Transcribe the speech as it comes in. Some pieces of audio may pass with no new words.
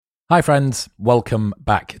Hi friends, welcome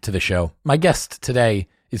back to the show. My guest today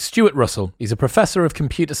is Stuart Russell. He's a professor of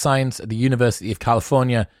computer science at the University of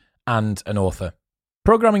California and an author.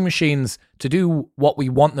 Programming machines to do what we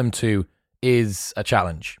want them to is a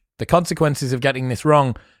challenge. The consequences of getting this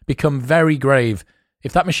wrong become very grave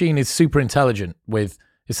if that machine is super intelligent with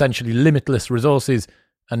essentially limitless resources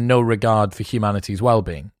and no regard for humanity's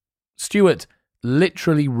well-being. Stuart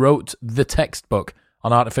literally wrote the textbook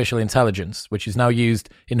on artificial intelligence, which is now used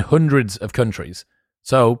in hundreds of countries.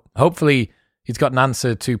 So hopefully he's got an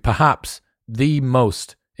answer to perhaps the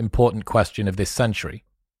most important question of this century.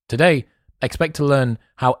 Today, expect to learn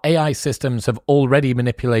how AI systems have already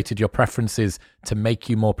manipulated your preferences to make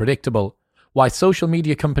you more predictable, why social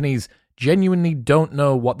media companies genuinely don't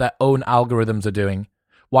know what their own algorithms are doing,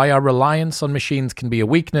 why our reliance on machines can be a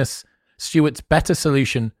weakness, Stuart's better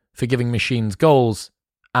solution for giving machines goals,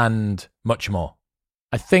 and much more.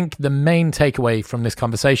 I think the main takeaway from this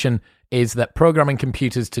conversation is that programming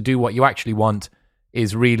computers to do what you actually want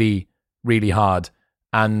is really, really hard.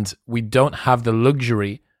 And we don't have the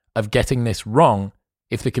luxury of getting this wrong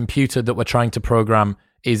if the computer that we're trying to program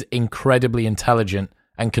is incredibly intelligent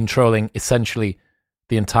and controlling essentially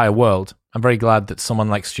the entire world. I'm very glad that someone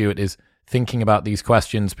like Stuart is thinking about these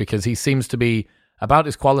questions because he seems to be about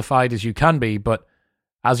as qualified as you can be, but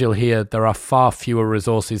as you'll hear, there are far fewer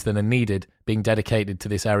resources than are needed being dedicated to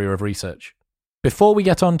this area of research. Before we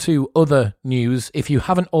get on to other news, if you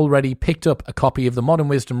haven't already picked up a copy of the Modern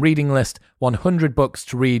Wisdom reading list, 100 books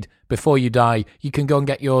to read before you die, you can go and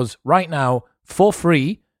get yours right now for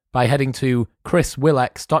free by heading to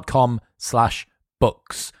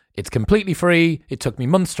chriswillx.com/books. It's completely free. It took me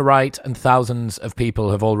months to write and thousands of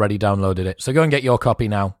people have already downloaded it. So go and get your copy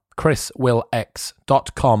now.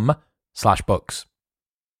 chriswillx.com/books.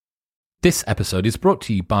 This episode is brought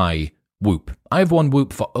to you by Whoop. I've worn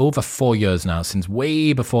Whoop for over 4 years now, since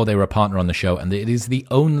way before they were a partner on the show, and it is the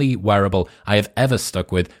only wearable I have ever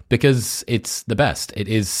stuck with because it's the best. It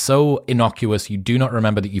is so innocuous, you do not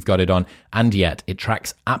remember that you've got it on, and yet it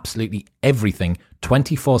tracks absolutely everything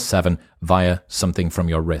 24/7 via something from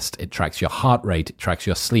your wrist. It tracks your heart rate, it tracks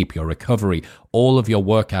your sleep, your recovery, all of your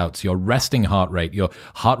workouts, your resting heart rate, your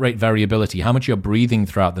heart rate variability, how much you're breathing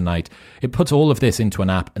throughout the night. It puts all of this into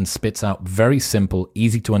an app and spits out very simple,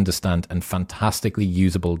 easy to understand, and fantastically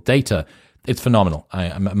usable data. It's phenomenal. I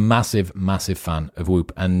am a massive, massive fan of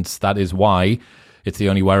Whoop, and that is why it's the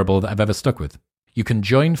only wearable that I've ever stuck with. You can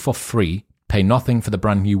join for free, pay nothing for the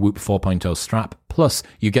brand new Whoop 4.0 strap, plus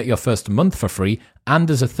you get your first month for free, and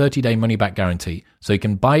there's a 30-day money-back guarantee. So you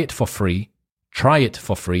can buy it for free, try it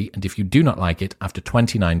for free, and if you do not like it, after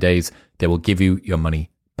 29 days, they will give you your money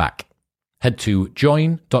back. Head to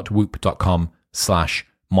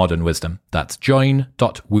join.whoop.com/modernwisdom. That's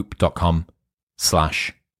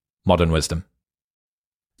join.whoop.com/modernwisdom.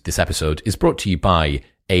 This episode is brought to you by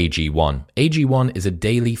AG1. AG1 is a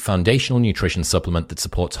daily foundational nutrition supplement that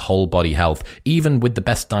supports whole body health. Even with the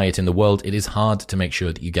best diet in the world, it is hard to make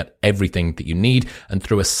sure that you get everything that you need, and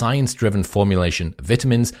through a science-driven formulation of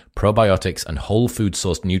vitamins, probiotics, and whole food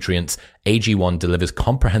sourced nutrients, AG1 delivers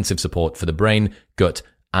comprehensive support for the brain, gut,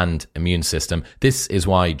 and immune system. This is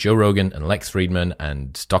why Joe Rogan and Lex Fridman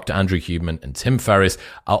and Dr. Andrew Huberman and Tim Ferriss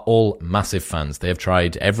are all massive fans. They have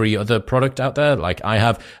tried every other product out there, like I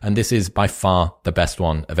have, and this is by far the best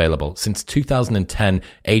one available. Since 2010,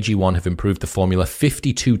 AG1 have improved the formula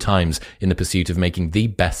 52 times in the pursuit of making the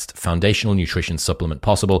best foundational nutrition supplement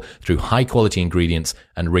possible through high-quality ingredients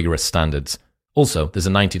and rigorous standards. Also, there's a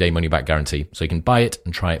 90-day money-back guarantee, so you can buy it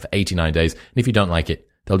and try it for 89 days, and if you don't like it,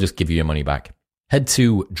 they'll just give you your money back. Head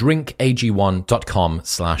to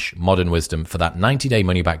drinkag1.com/modernwisdom for that 90-day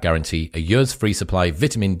money-back guarantee, a year's free supply,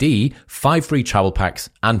 vitamin D, 5 free travel packs,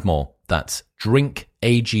 and more. That's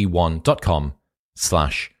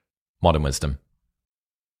drinkag1.com/modernwisdom.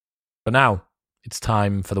 But now, it's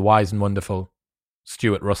time for the wise and wonderful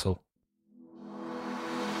Stuart Russell.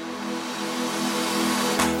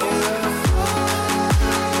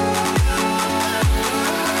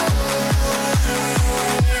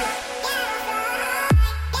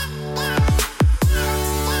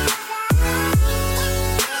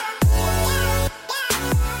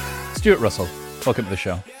 Stuart Russell, welcome to the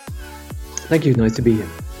show. Thank you, nice to be here.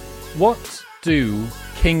 What do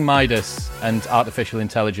King Midas and artificial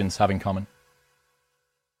intelligence have in common?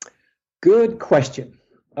 Good question.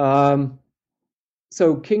 So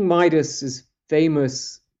King Midas is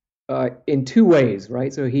famous in two ways,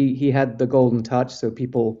 right? So he had the golden touch, so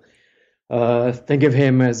people think of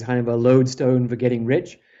him as kind of a lodestone for getting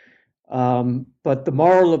rich. But the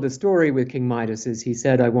moral of the story with King Midas is he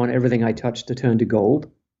said, I want everything I touch to turn to gold.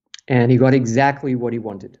 And he got exactly what he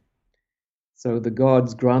wanted. So the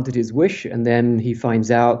gods granted his wish, and then he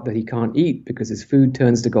finds out that he can't eat because his food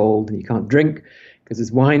turns to gold, and he can't drink because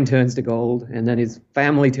his wine turns to gold, and then his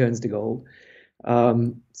family turns to gold.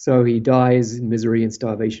 So he dies in misery and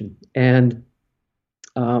starvation. And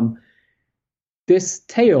um, this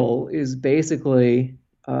tale is basically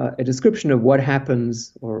a description of what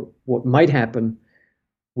happens or what might happen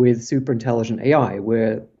with superintelligent AI,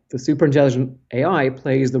 where the superintelligent AI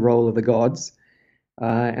plays the role of the gods,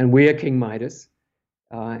 and we are King Midas,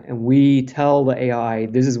 and we tell the AI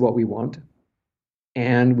this is what we want,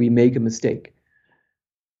 and we make a mistake,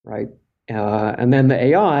 right? And then the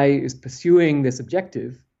AI is pursuing this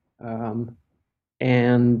objective, and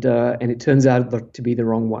it turns out to be the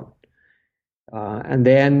wrong one. And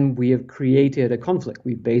then we have created a conflict.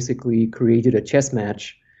 We've basically created a chess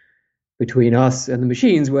match between us and the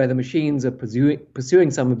machines, where the machines are pursuing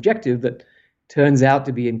some objective that turns out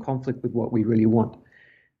to be in conflict with what we really want.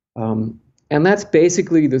 And that's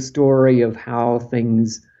basically the story of how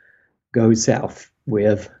things go south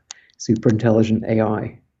with superintelligent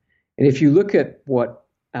AI. And if you look at what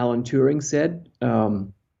Alan Turing said,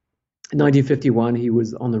 in 1951, he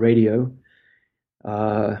was on the radio,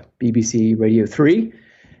 BBC Radio 3,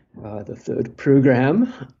 the third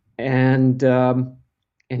program, and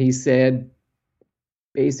he said,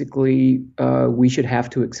 basically, we should have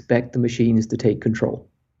to expect the machines to take control.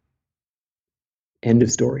 End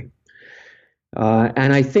of story.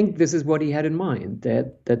 And I think this is what he had in mind,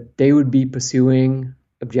 that they would be pursuing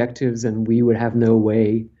objectives and we would have no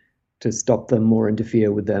way to stop them or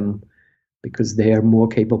interfere with them because they are more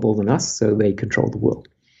capable than us, so they control the world.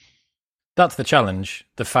 That's the challenge,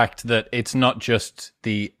 the fact that it's not just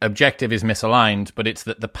the objective is misaligned, but it's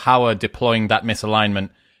that the power deploying that misalignment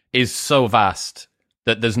is so vast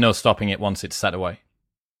that there's no stopping it once it's set away.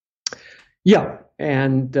 Yeah,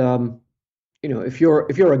 and if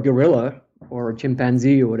you're a gorilla or a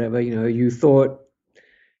chimpanzee or whatever, you thought,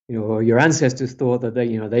 or your ancestors thought that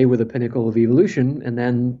they were the pinnacle of evolution, and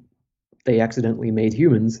then they accidentally made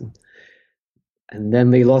humans, and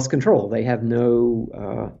then they lost control. They have no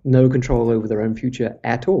control over their own future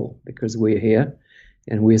at all because we're here,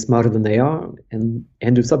 and we're smarter than they are. And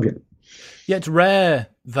end of subject. Yeah, it's rare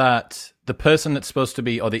that the person that's supposed to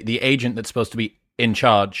be, or the agent that's supposed to be in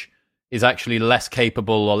charge, is actually less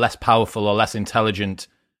capable or less powerful or less intelligent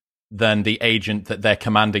than the agent that they're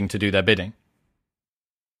commanding to do their bidding.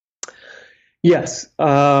 Yes.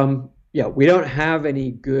 We don't have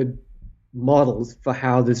any good models for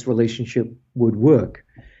how this relationship would work.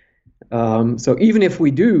 So even if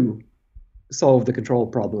we do solve the control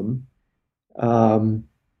problem,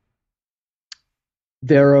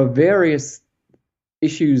 there are various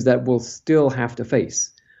issues that we'll still have to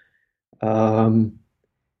face.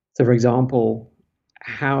 So, for example,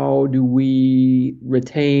 how do we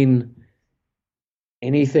retain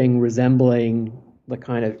anything resembling the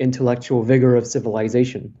kind of intellectual vigor of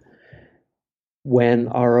civilization when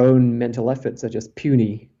our own mental efforts are just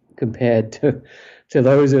puny compared to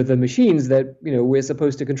those of the machines that we're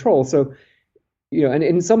supposed to control? So, and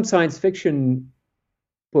in some science fiction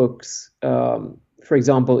books, for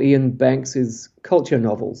example, Ian Banks's culture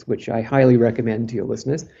novels, which I highly recommend to your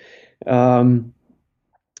listeners,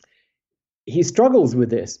 he struggles with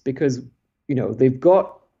this because they've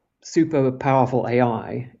got super powerful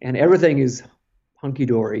AI and everything is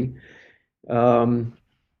hunky-dory. The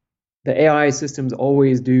AI systems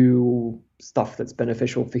always do stuff that's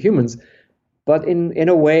beneficial for humans, but in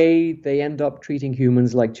a way, they end up treating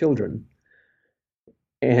humans like children.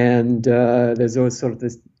 And there's always sort of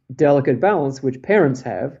this delicate balance which parents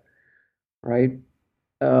have, right?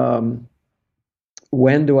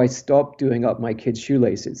 When do I stop doing up my kids'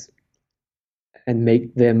 shoelaces and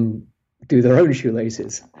make them do their own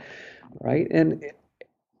shoelaces, right? And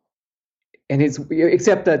it's,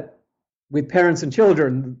 except that with parents and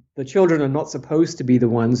children, the children are not supposed to be the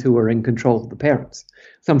ones who are in control of the parents.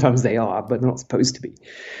 Sometimes they are, but not supposed to be.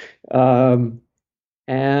 So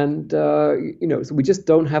we just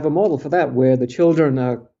don't have a model for that, where the children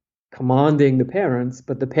are commanding the parents,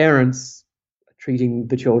 but the parents are treating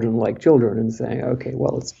the children like children and saying, okay,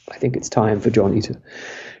 well, I think it's time for Johnny to,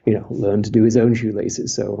 learn to do his own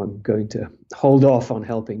shoelaces. So I'm going to hold off on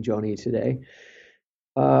helping Johnny today.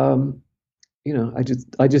 I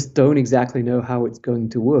just don't exactly know how it's going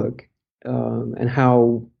to work, and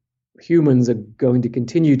how humans are going to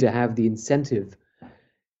continue to have the incentive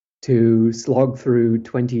to slog through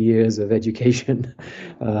 20 years of education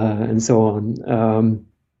and so on,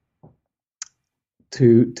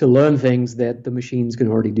 to learn things that the machines can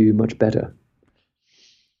already do much better.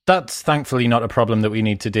 That's thankfully not a problem that we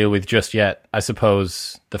need to deal with just yet. I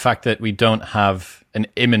suppose the fact that we don't have an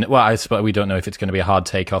imminent, well, I suppose we don't know if it's going to be a hard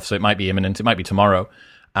takeoff, so it might be imminent, it might be tomorrow,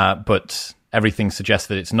 but everything suggests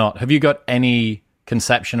that it's not. Have you got any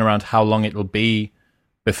conception around how long it'll be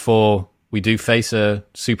before we do face a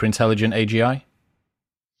super intelligent AGI?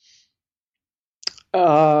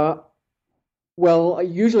 Well,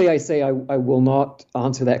 usually I say I will not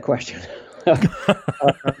answer that question.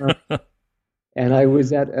 And I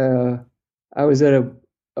was at a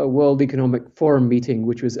World Economic Forum meeting,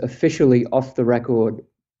 which was officially off the record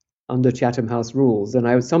under Chatham House rules.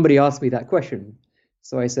 And somebody asked me that question.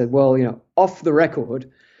 So I said, well, off the record.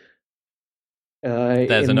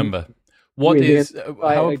 There's a number. What is?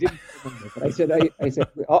 I didn't remember, but I said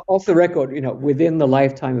off the record, within the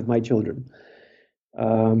lifetime of my children.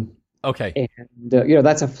 Okay. And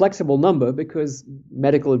that's a flexible number because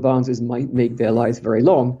medical advances might make their lives very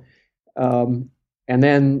long. And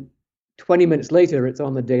then 20 minutes later, it's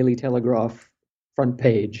on the Daily Telegraph front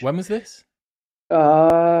page. When was this?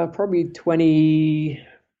 Probably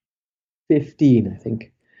 2015, I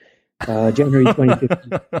think. January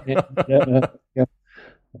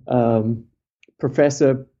 2015.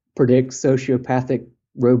 Professor predicts sociopathic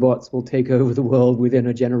robots will take over the world within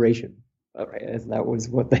a generation. All right, that was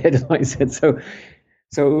what the headline said. So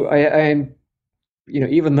I'm,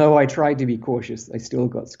 even though I tried to be cautious, I still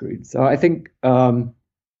got screwed. So I think,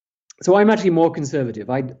 so I'm actually more conservative.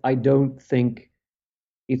 I don't think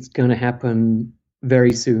it's going to happen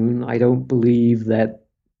very soon. I don't believe that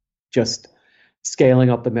just scaling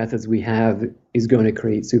up the methods we have is going to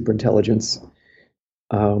create superintelligence.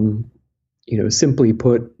 Simply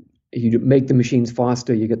put, you make the machines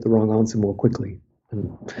faster, you get the wrong answer more quickly.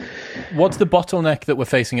 What's the bottleneck that we're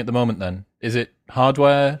facing at the moment then? Is it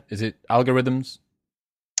hardware? Is it algorithms?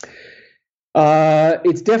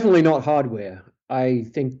 It's definitely not hardware. I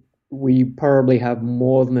think we probably have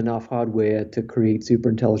more than enough hardware to create super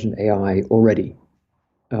intelligent AI already.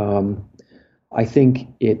 I think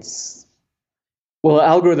it's,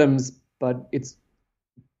 algorithms, but it's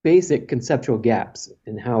basic conceptual gaps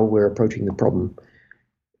in how we're approaching the problem.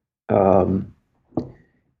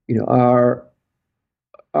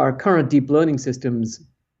 Our current deep learning systems,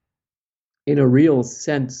 in a real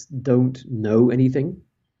sense, don't know anything.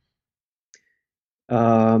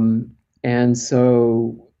 And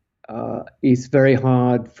so it's very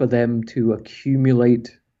hard for them to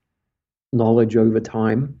accumulate knowledge over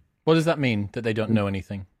time. What does that mean, that they don't know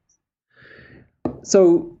anything?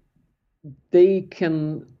 So they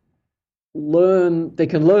can learn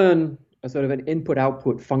a sort of an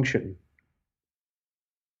input-output function.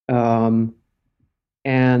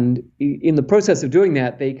 And in the process of doing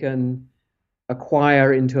that, they can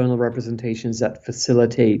acquire internal representations that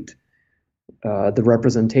facilitate the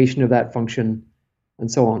representation of that function, and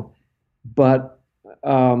so on. But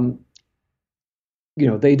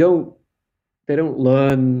they don't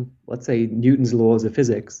learn, let's say, Newton's laws of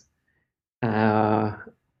physics, and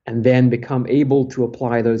then become able to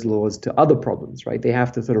apply those laws to other problems, right? They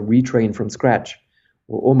have to sort of retrain from scratch,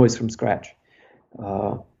 or almost from scratch,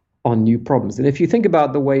 on new problems. And if you think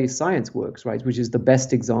about the way science works, right, which is the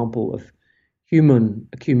best example of human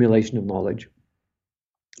accumulation of knowledge,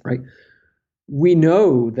 right? We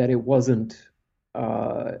know that it wasn't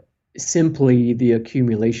simply the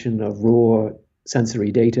accumulation of raw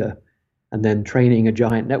sensory data and then training a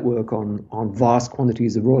giant network on vast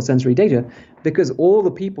quantities of raw sensory data, because all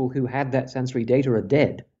the people who had that sensory data are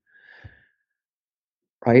dead,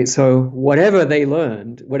 right? So whatever they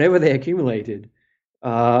learned, whatever they accumulated,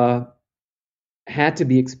 had to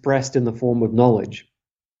be expressed in the form of knowledge,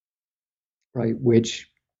 right? Which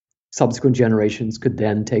subsequent generations could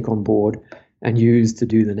then take on board and use to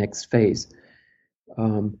do the next phase.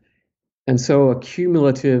 And so a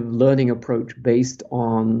cumulative learning approach based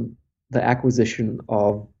on the acquisition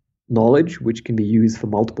of knowledge, which can be used for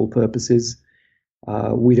multiple purposes,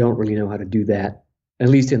 we don't really know how to do that, at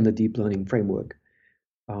least in the deep learning framework.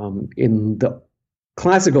 In the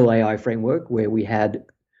classical AI framework, where we had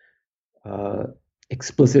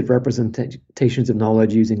explicit representations of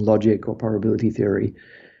knowledge using logic or probability theory,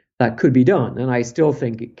 that could be done. And I still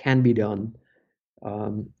think it can be done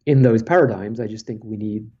in those paradigms. I just think we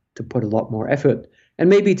need to put a lot more effort and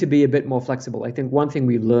maybe to be a bit more flexible. I think one thing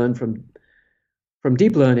we've learned from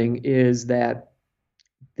deep learning is that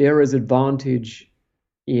there is advantage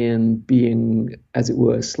in being, as it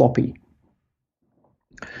were, sloppy.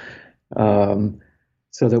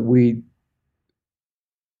 So that we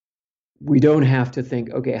don't have to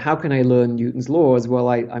think, okay, how can I learn Newton's laws? Well,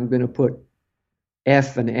 I'm going to put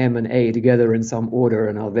F and M and A together in some order,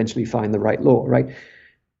 and I'll eventually find the right law, right?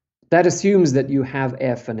 that assumes that you have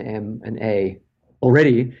F and M and A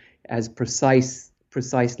already as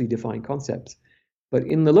precisely defined concepts. But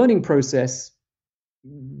in the learning process,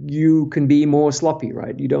 you can be more sloppy,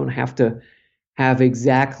 right? You don't have to have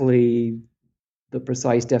exactly the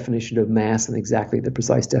precise definition of mass and exactly the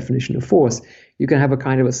precise definition of force. You can have a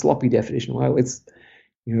kind of a sloppy definition. Well, it's,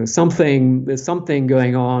 there's something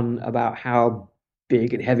going on about how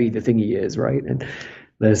big and heavy the thingy is, right? And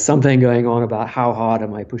there's something going on about how hard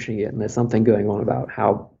am I pushing it, and there's something going on about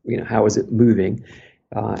how is it moving,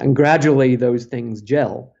 and gradually those things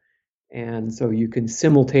gel, and so you can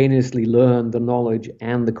simultaneously learn the knowledge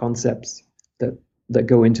and the concepts that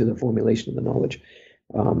go into the formulation of the knowledge,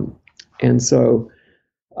 and so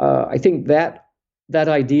I think that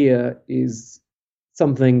idea is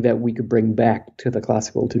something that we could bring back to the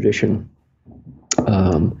classical tradition,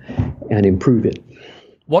 and improve it.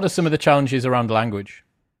 What are some of the challenges around language?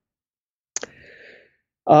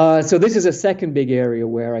 So this is a second big area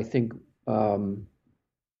where I think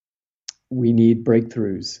we need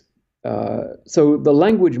breakthroughs. So the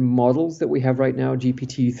language models that we have right now,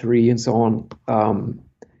 GPT-3 and so on,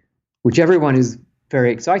 which everyone is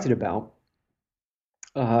very excited about,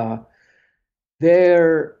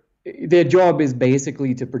 their job is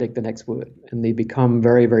basically to predict the next word, and they become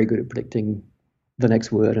very, very good at predicting the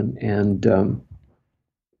next word, and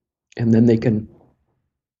then they can,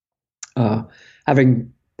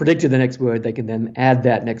 having predicted the next word, they can then add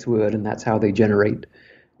that next word, and that's how they generate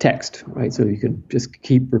text, right? So you can just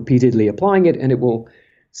keep repeatedly applying it, and it will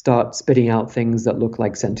start spitting out things that look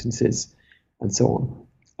like sentences, and so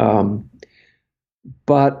on.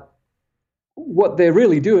 But what they're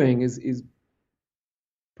really doing is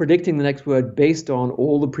predicting the next word based on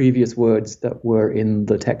all the previous words that were in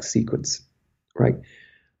the text sequence, right?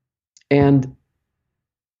 And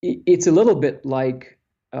it's a little bit like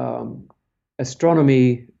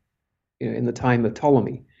astronomy in the time of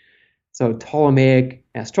Ptolemy. So Ptolemaic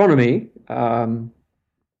astronomy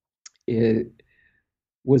it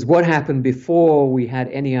was what happened before we had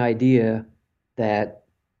any idea that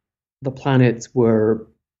the planets were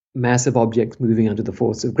massive objects moving under the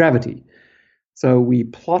force of gravity. So we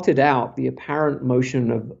plotted out the apparent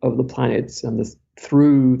motion of the planets and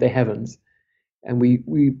through the heavens, and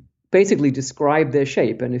we basically described their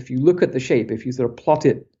shape. And if you look at the shape, if you sort of plot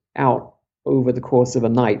it out over the course of a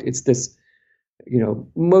night, it's this,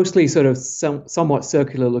 mostly sort of somewhat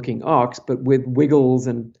circular looking arcs, but with wiggles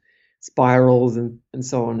and spirals and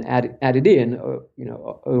so on added in,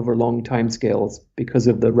 over long time scales because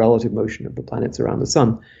of the relative motion of the planets around the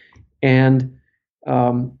sun. And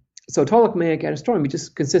so Ptolemaic astronomy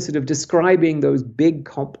just consisted of describing those big,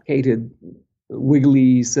 complicated,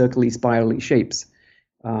 wiggly, circly, spirally shapes,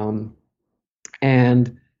 and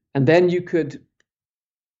then you could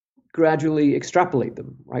gradually extrapolate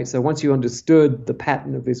them, right? So once you understood the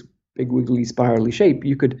pattern of this big, wiggly, spirally shape,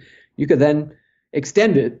 you could then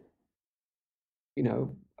extend it.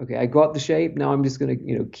 Okay, I got the shape. Now I'm just going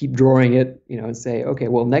to keep drawing it, and say, okay,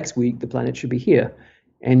 well, next week the planet should be here,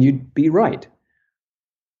 and you'd be right.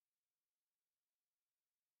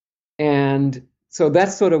 And so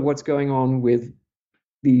that's sort of what's going on with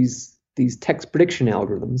these text prediction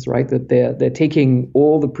algorithms, right? That they're taking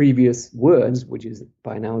all the previous words, which is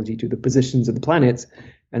by analogy to the positions of the planets,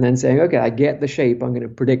 and then saying, okay, I get the shape. I'm going to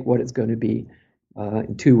predict what it's going to be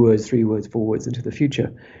in 2 words, 3 words, 4 words into the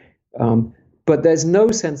future. But there's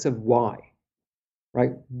no sense of why,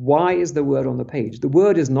 right? Why is the word on the page? The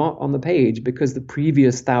word is not on the page because the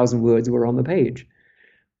previous 1,000 words were on the page,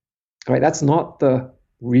 right? That's not the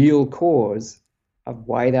real cause of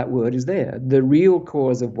why that word is there. The real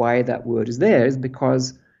cause of why that word is there is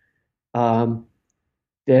because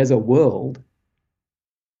there's a world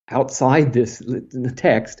outside the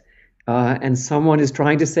text, and someone is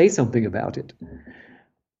trying to say something about it,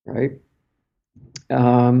 right?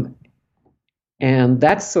 And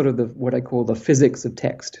that's sort of what I call the physics of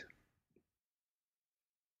text,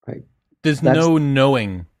 right? There's no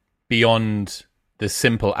knowing beyond the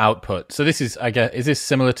simple output. So this is, I guess, is this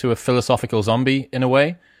similar to a philosophical zombie in a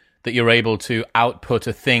way? That you're able to output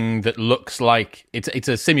a thing that looks like it's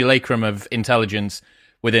a simulacrum of intelligence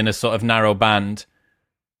within a sort of narrow band,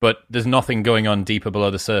 but there's nothing going on deeper below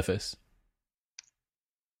the surface.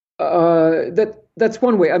 That's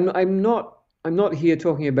one way. I'm not here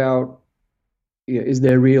talking about is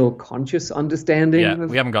there real conscious understanding? Yeah,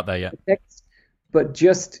 we haven't got there yet. Text, but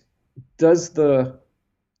just does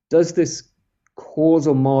this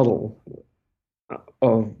causal model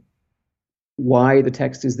of why the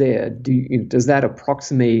text is there, does that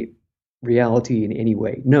approximate reality in any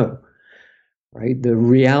way? No, right? The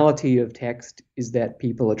reality of text is that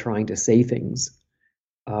people are trying to say things,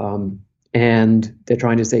 and they're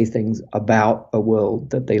trying to say things about a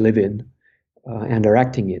world that they live in and are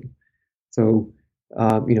acting in. So,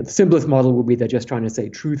 the simplest model would be they're just trying to say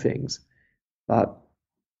true things, but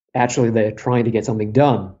actually they're trying to get something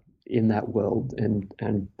done in that world,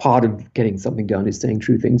 and part of getting something done is saying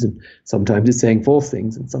true things, and sometimes it's saying false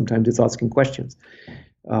things, and sometimes it's asking questions.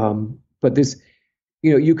 But this,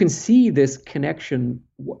 you can see this connection,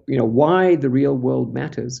 why the real world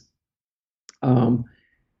matters,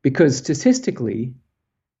 because statistically,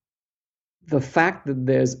 the fact that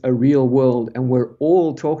there's a real world and we're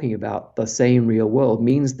all talking about the same real world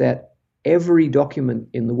means that every document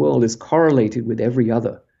in the world is correlated with every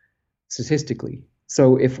other statistically.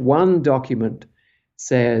 So if one document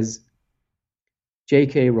says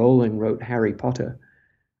J.K. Rowling wrote Harry Potter,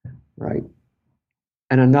 right,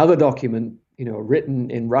 and another document, written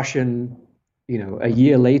in Russian, a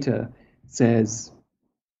year later says,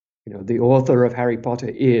 the author of Harry Potter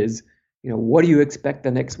is, what do you expect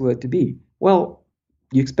the next word to be? Well,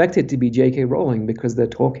 you expect it to be J.K. Rowling because they're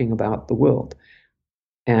talking about the world.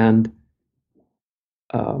 And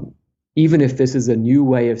even if this is a new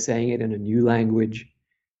way of saying it in a new language,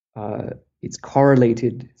 it's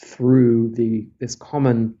correlated through this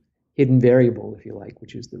common hidden variable, if you like,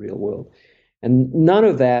 which is the real world. And none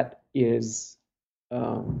of that is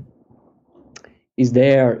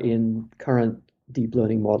there in current deep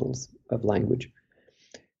learning models of language.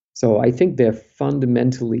 So I think they're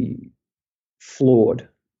fundamentally flawed.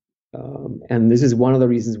 And this is one of the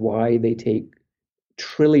reasons why they take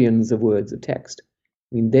trillions of words of text.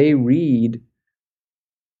 I mean, they read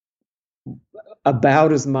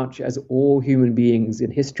about as much as all human beings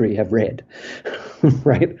in history have read,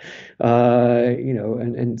 right?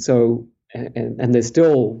 And they're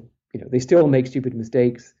still, they still make stupid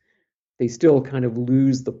mistakes. They still kind of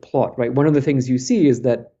lose the plot, right? One of the things you see is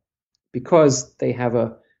that because they have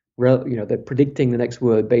they're predicting the next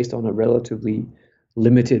word based on a relatively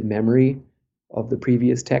limited memory of the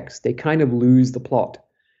previous text, they kind of lose the plot.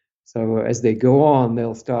 So as they go on,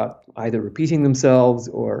 they'll start either repeating themselves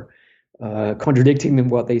or contradicting them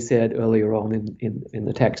what they said earlier on in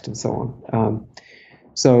the text and so on.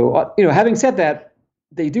 Having said that,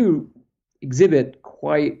 they do exhibit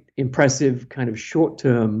quite impressive kind of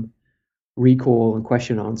short-term recall and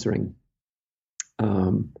question answering.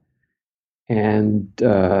 And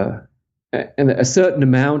a certain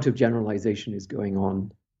amount of generalization is going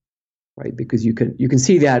on, right? Because you can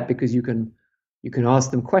see that because you can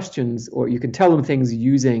ask them questions or you can tell them things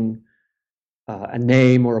using a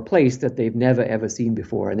name or a place that they've never ever seen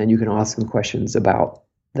before, and then you can ask them questions about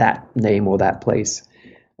that name or that place,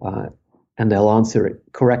 and they'll answer it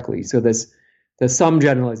correctly. So there's some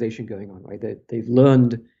generalization going on, right? They've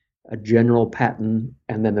learned a general pattern,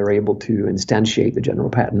 and then they're able to instantiate the general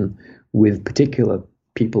pattern with particular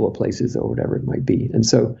people or places or whatever it might be. And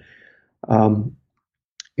so,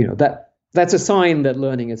 that's a sign that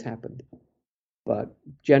learning has happened. But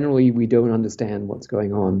generally, we don't understand what's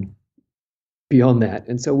going on beyond that.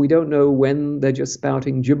 And so we don't know when they're just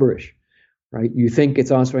spouting gibberish, right? You think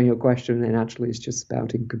it's answering your question, and actually it's just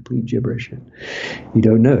spouting complete gibberish. You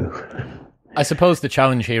don't know. I suppose the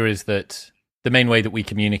challenge here is that the main way that we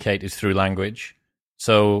communicate is through language.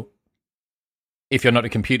 So if you're not a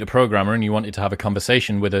computer programmer and you wanted to have a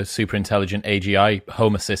conversation with a super intelligent AGI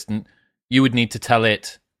home assistant, you would need to tell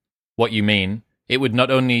it what you mean. It would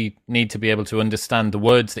not only need to be able to understand the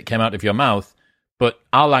words that came out of your mouth, but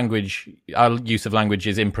our use of language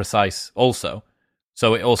is imprecise also.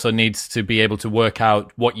 So it also needs to be able to work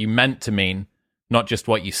out what you meant to mean, not just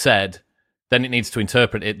what you said. Then it needs to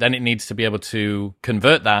interpret it. Then it needs to be able to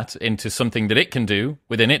convert that into something that it can do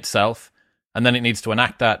within itself. And then it needs to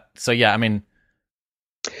enact that. So, yeah, I mean...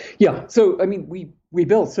 Yeah, so, I mean, we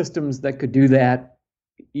built systems that could do that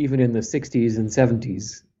even in the 60s and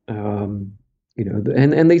 70s.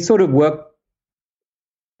 And they sort of work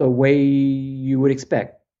the way you would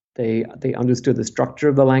expect. They understood the structure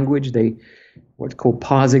of the language. What's called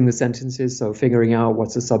parsing the sentences, so figuring out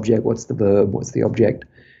what's the subject, what's the verb, what's the object,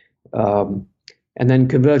 and then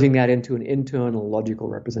converting that into an internal logical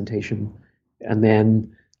representation, and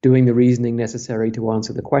then doing the reasoning necessary to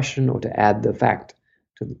answer the question or to add the fact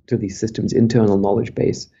to the system's internal knowledge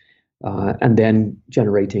base, and then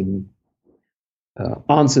generating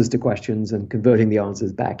answers to questions and converting the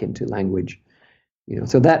answers back into language.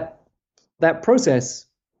 So that process,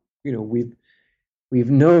 we've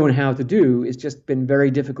known how to do. It's just been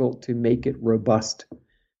very difficult to make it robust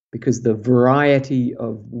because the variety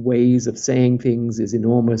of ways of saying things is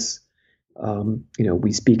enormous.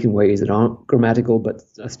 We speak in ways that aren't grammatical but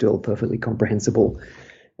are still perfectly comprehensible.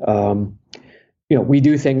 we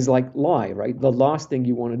do things like lie, right? The last thing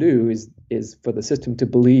you want to do is for the system to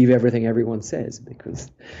believe everything everyone says,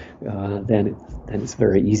 because then it's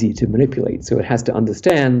very easy to manipulate. So it has to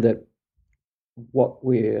understand that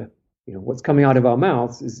what's coming out of our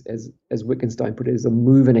mouths is, as Wittgenstein put it, is a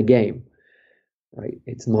move in a game, right?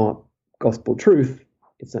 It's not gospel truth.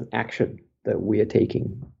 It's an action that we are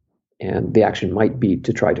taking, and the action might be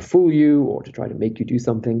to try to fool you or to try to make you do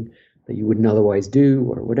something that you wouldn't otherwise do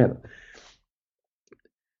or whatever.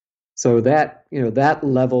 So that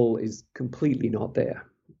level is completely not there,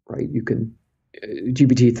 right? You can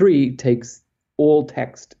GPT-3 takes all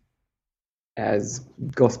text as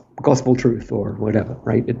gospel truth or whatever,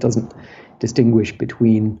 right? It doesn't distinguish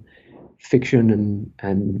between fiction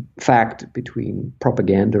and fact, between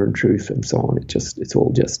propaganda and truth and so on. It's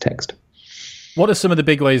all just text. What are some of the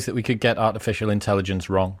big ways that we could get artificial intelligence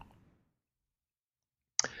wrong?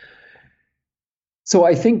 So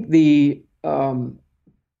I think the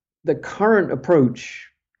current approach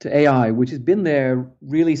to AI, which has been there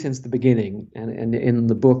really since the beginning, and in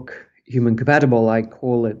the book Human Compatible, I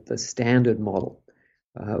call it the standard model,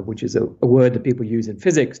 which is a word that people use in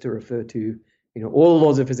physics to refer to all the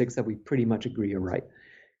laws of physics that we pretty much agree are right.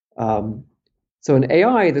 So in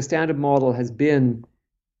AI, the standard model has been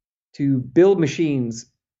to build machines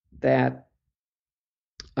that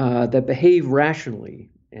behave rationally,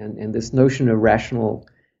 and this notion of rational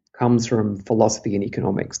comes from philosophy and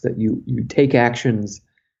economics, that you take actions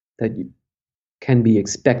that can be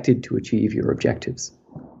expected to achieve your objectives,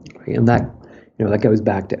 right? And that that goes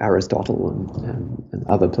back to Aristotle and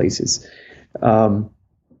other places.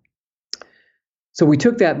 So we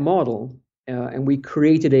took that model and we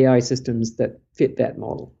created AI systems that fit that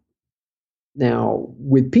model. Now,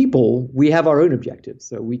 with people, we have our own objectives,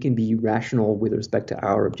 so we can be rational with respect to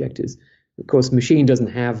our objectives. Of course, machine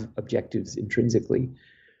doesn't have objectives intrinsically,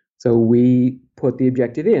 so we put the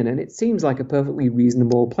objective in, and it seems like a perfectly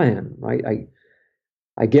reasonable plan, right?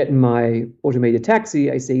 I get in my automated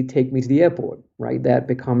taxi, I say, take me to the airport, right? That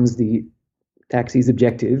becomes the taxi's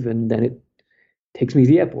objective, and then it takes me to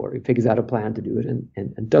the airport. It figures out a plan to do it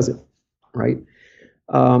and does it, right?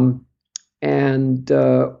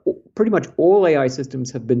 Pretty much all AI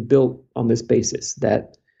systems have been built on this basis,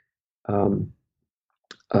 that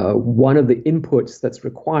one of the inputs that's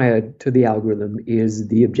required to the algorithm is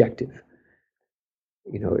the objective.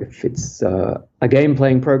 If it's a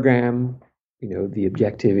game-playing program, the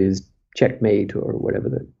objective is checkmate or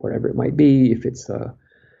whatever it might be. If it's a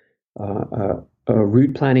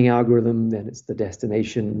route planning algorithm, then it's the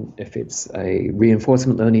destination. If it's a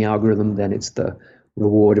reinforcement learning algorithm, then it's the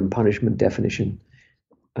reward and punishment definition,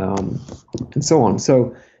 and so on.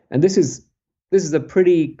 So, and this is a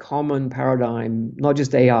pretty common paradigm, not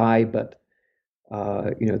just AI, but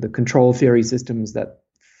the control theory systems that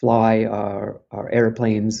fly our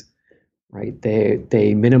airplanes, right?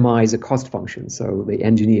 They minimize a cost function. So the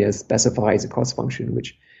engineer specifies a cost function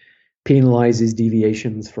which penalizes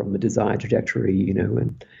deviations from the desired trajectory,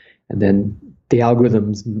 and then the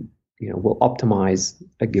algorithms, will optimize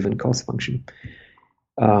a given cost function.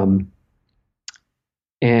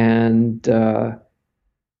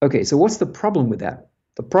 Okay, so what's the problem with that?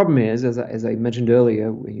 The problem is, as I mentioned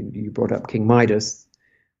earlier, you brought up King Midas,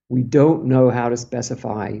 we don't know how to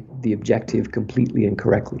specify the objective completely and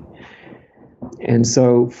correctly. And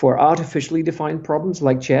so for artificially defined problems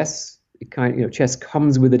like chess, chess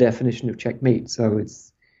comes with a definition of checkmate. So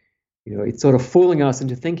it's sort of fooling us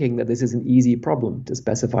into thinking that this is an easy problem to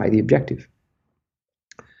specify the objective.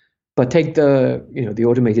 But take the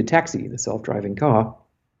automated taxi, the self-driving car,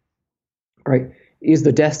 right? Is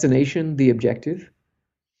the destination the objective?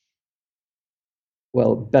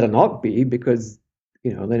 Well, better not be, because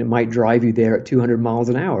then it might drive you there at 200 miles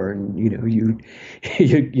an hour, and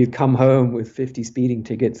you come home with 50 speeding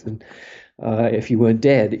tickets, and if you weren't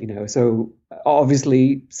dead, So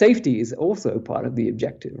obviously, safety is also part of the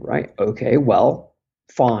objective, right? Okay, well,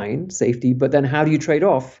 fine, safety, but then how do you trade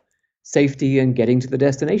off safety and getting to the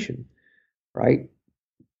destination, right?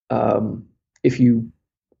 If you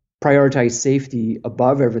prioritize safety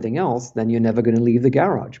above everything else, then you're never going to leave the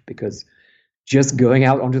garage, because just going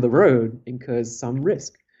out onto the road incurs some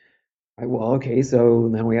risk. Right? Well, okay, so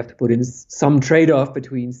now we have to put in some trade-off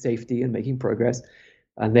between safety and making progress.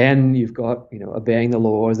 And then you've got, obeying the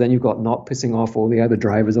laws. Then you've got not pissing off all the other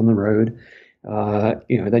drivers on the road.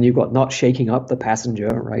 Then you've got not shaking up the passenger,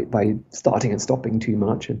 right, by starting and stopping too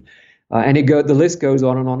much. And the list goes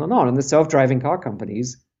on and on and on. And the self-driving car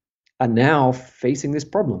companies are now facing this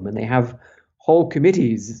problem, and they have whole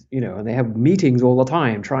committees, and they have meetings all the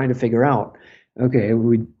time trying to figure out, okay,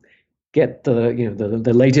 get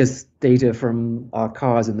the latest data from our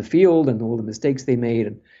cars in the field and all the mistakes they made,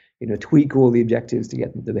 and tweak all the objectives to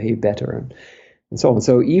get them to behave better, and so on.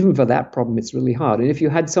 So even for that problem, it's really hard. And if you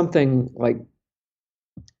had something like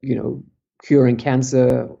curing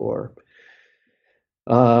cancer, or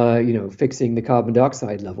fixing the carbon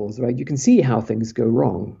dioxide levels, right? You can see how things go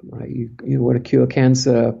wrong, right? You want to cure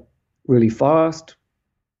cancer really fast.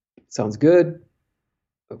 Sounds good.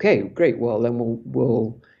 Okay, great. Well, then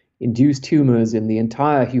we'll induce tumors in the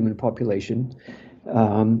entire human population,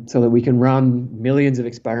 so that we can run millions of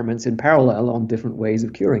experiments in parallel on different ways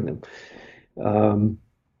of curing them. Um,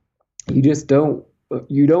 you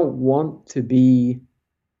don't want to be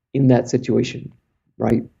in that situation,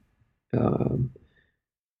 right? Um,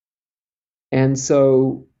 and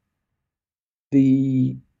so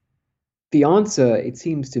the answer, it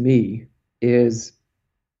seems to me, is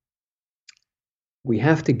we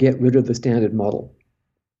have to get rid of the standard model,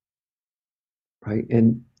 right?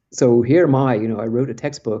 And so here am I, I wrote a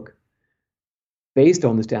textbook based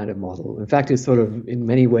on the standard model. In fact, it's sort of, in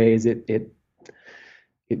many ways, it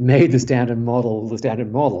made the standard model,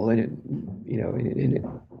 and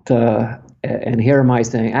and here am I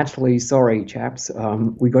saying, actually, sorry, chaps,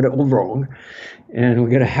 we got it all wrong, and we're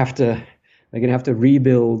gonna have to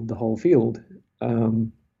rebuild the whole field.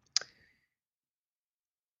 So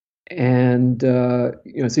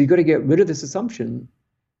you've got to get rid of this assumption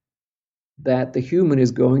that the human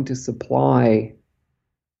is going to supply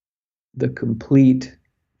the complete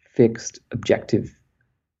fixed objective.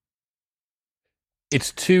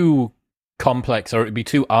 It's too complex, or it'd be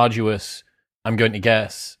too arduous, I'm going to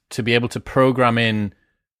guess, to be able to program in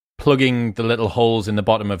plugging the little holes in the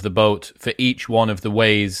bottom of the boat for each one of the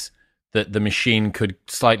ways that the machine could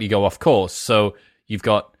slightly go off course. So you've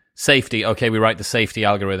got safety. Okay, we write the safety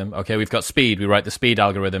algorithm. Okay, we've got speed. We write the speed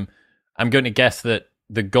algorithm. I'm going to guess that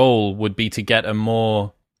the goal would be to get a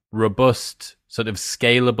more robust, sort of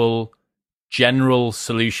scalable, general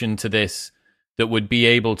solution to this that would be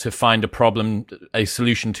able to find a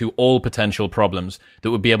solution to all potential problems,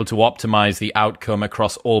 that would be able to optimize the outcome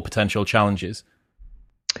across all potential challenges.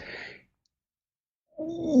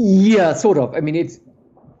 Yeah, sort of. I mean,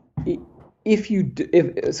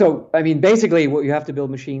 basically what you have to build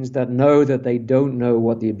machines that know that they don't know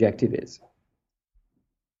what the objective is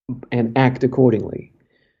and act accordingly.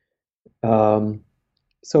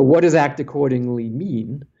 So what does act accordingly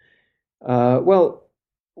mean? Well,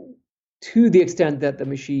 to the extent that the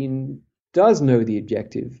machine does know the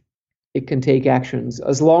objective, it can take actions,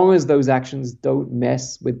 as long as those actions don't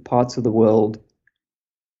mess with parts of the world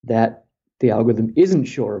that the algorithm isn't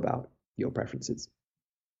sure about your preferences,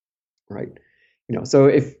 right? So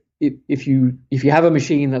if you have a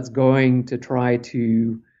machine that's going to try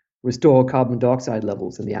to restore carbon dioxide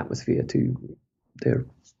levels in the atmosphere to their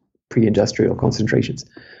pre-industrial concentrations,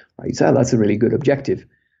 right? So that's a really good objective,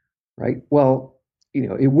 right? Well,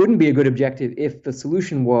 it wouldn't be a good objective if the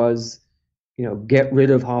solution was, get rid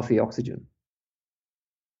of half the oxygen,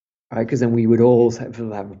 right? Because then we would all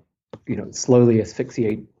have slowly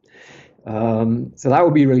asphyxiate. So that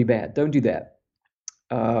would be really bad. Don't do that.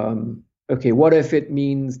 Okay, what if it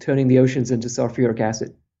means turning the oceans into sulfuric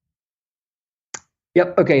acid?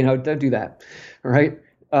 Yep. Okay, no, don't do that. All right.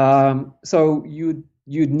 So you'd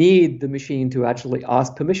need the machine to actually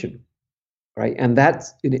ask permission, right? And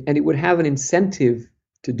it would have an incentive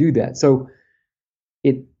to do that. So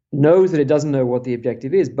it knows that it doesn't know what the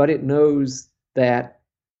objective is, but it knows that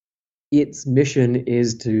its mission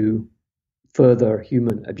is to further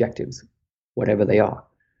human objectives, whatever they are.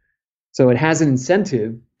 So it has an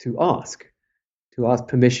incentive to ask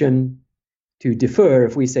permission, to defer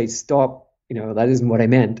if we say stop, that isn't what I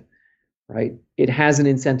meant, right? It has an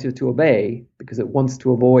incentive to obey because it wants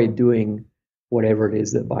to avoid doing whatever it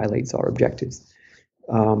is that violates our objectives.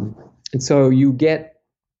 And so you get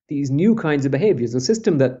these new kinds of behaviors. A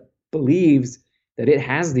system that believes that it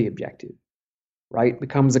has the objective, right,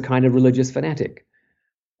 becomes a kind of religious fanatic,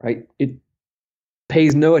 right? It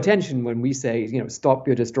pays no attention when we say, stop,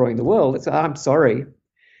 you're destroying the world. It's, I'm sorry,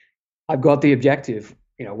 I've got the objective.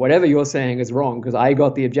 Whatever you're saying is wrong because I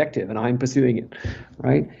got the objective and I'm pursuing it,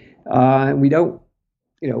 right? We don't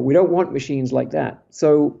want machines like that.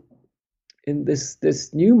 So in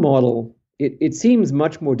this new model, it seems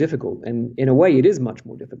much more difficult, and in a way, it is much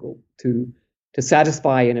more difficult to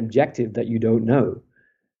satisfy an objective that you don't know,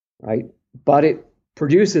 right? But it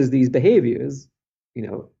produces these behaviors,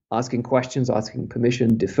 asking questions, asking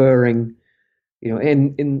permission, deferring,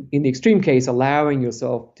 and in the extreme case, allowing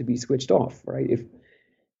yourself to be switched off, right?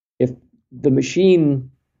 If the machine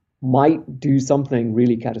might do something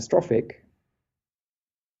really catastrophic,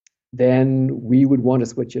 then we would want to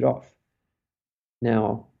switch it off,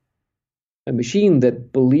 Now, a machine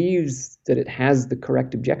that believes that it has the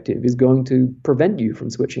correct objective is going to prevent you from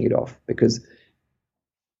switching it off because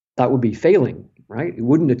that would be failing, right? It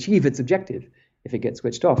wouldn't achieve its objective if it gets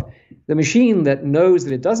switched off. The machine that knows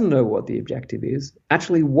that it doesn't know what the objective is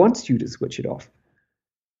actually wants you to switch it off,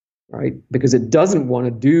 right? Because it doesn't want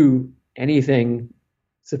to do anything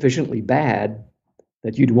sufficiently bad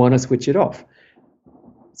that you'd want to switch it off.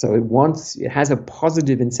 So it has a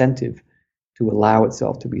positive incentive to allow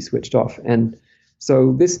itself to be switched off. And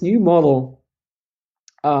so this new model,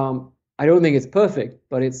 I don't think it's perfect,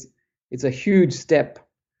 but it's a huge step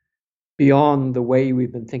beyond the way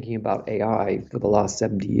we've been thinking about AI for the last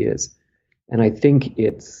 70 years. And I think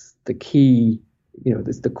it's the key,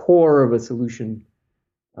 it's the core of a solution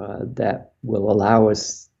that will allow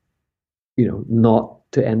us, not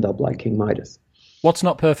to end up like King Midas. What's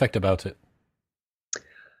not perfect about it?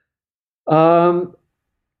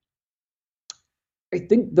 I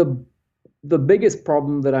think the biggest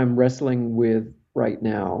problem that I'm wrestling with right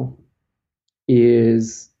now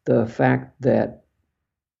is the fact that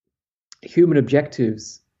human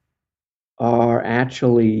objectives are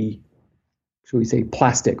actually, shall we say,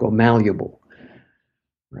 plastic or malleable,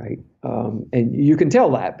 right? And you can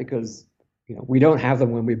tell that because we don't have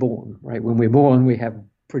them when we're born, right? When we're born, we have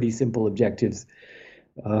pretty simple objectives,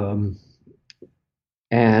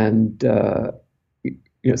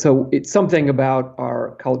 so it's something about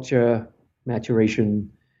our culture,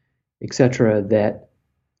 maturation, etc., that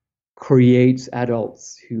creates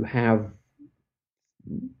adults who have,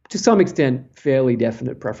 to some extent, fairly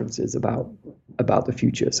definite preferences about the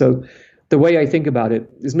future. So the way I think about it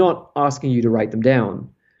is not asking you to write them down,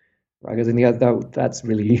 right? Because that's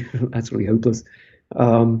really that's really hopeless.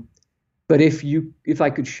 But if I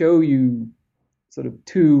could show you sort of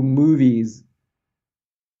two movies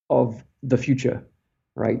of the future,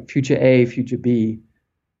 right? Future A, future B.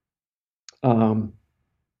 And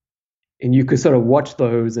you could sort of watch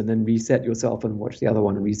those and then reset yourself and watch the other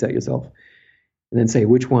one and reset yourself. And then say,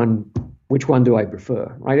 which one do I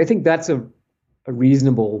prefer, right? I think that's a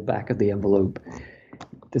reasonable back of the envelope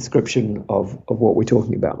description of what we're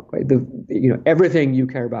talking about, right? Everything you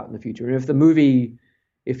care about in the future. And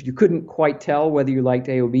if you couldn't quite tell whether you liked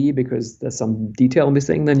A or B because there's some detail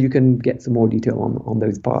missing, then you can get some more detail on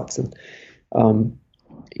those parts. And a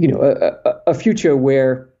future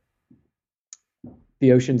where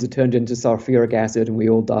the oceans are turned into sulfuric acid and we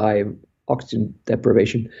all die of oxygen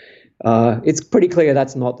deprivation, it's pretty clear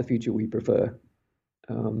that's not the future we prefer.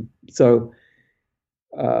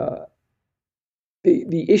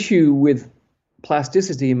 The issue with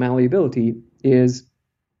plasticity and malleability is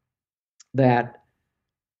that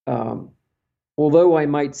although I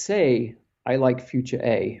might say I like future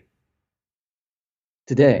A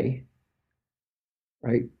today,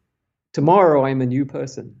 right? Tomorrow I'm a new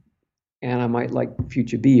person and I might like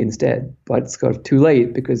future B instead, but it's kind of too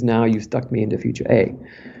late because now you've stuck me into future A.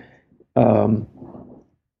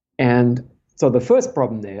 And so the first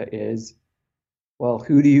problem there is, well,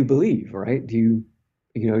 who do you believe, right?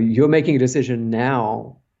 You're making a decision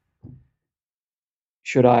now.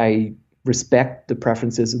 Should I respect the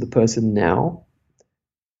preferences of the person now?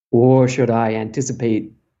 Or should I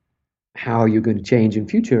anticipate how you're going to change in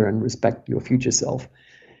future and respect your future self?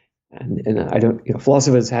 And I don't,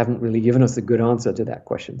 philosophers haven't really given us a good answer to that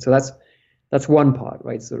question. So that's one part,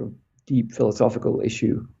 right? Sort of deep philosophical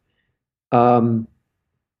issue. The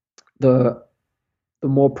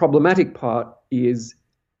more problematic part is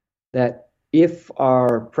that if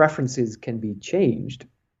our preferences can be changed,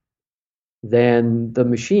 then the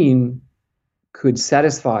machine could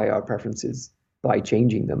satisfy our preferences by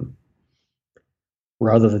changing them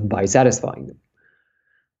rather than by satisfying them.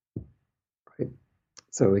 Right?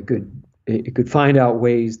 So it could find out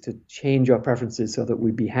ways to change our preferences so that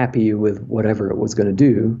we'd be happy with whatever it was going to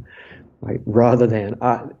do, right? Rather than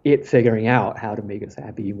it figuring out how to make us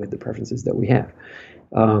happy with the preferences that we have.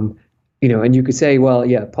 And you could say, well,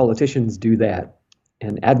 yeah, politicians do that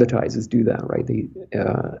and advertisers do that, right?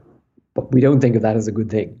 But we don't think of that as a good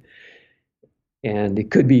thing. And it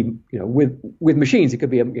could be, with machines, it could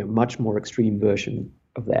be a much more extreme version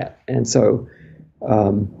of that. And so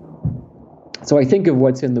I think of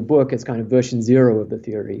what's in the book as kind of version 0 of the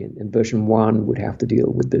theory, and version 1 would have to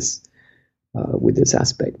deal with this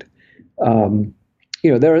aspect. There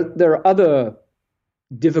are other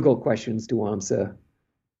difficult questions to answer,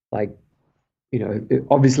 like,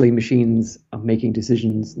 obviously machines are making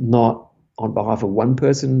decisions not on behalf of one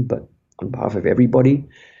person, but on behalf of everybody.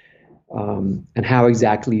 And how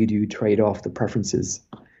exactly do you trade off the preferences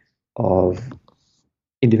of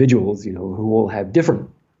individuals, who all have different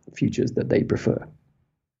futures that they prefer?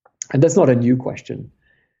 And that's not a new question.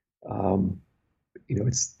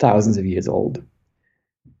 It's thousands of years old.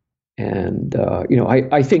 And,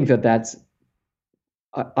 I think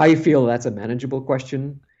I feel that's a manageable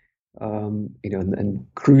question. And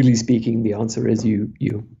crudely speaking, the answer is you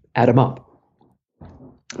add them up,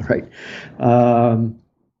 right? And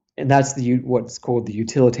that's what's called the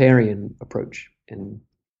utilitarian approach. And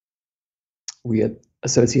we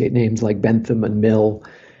associate names like Bentham and Mill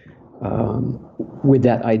with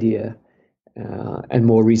that idea. And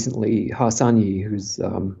more recently, Harsanyi, who's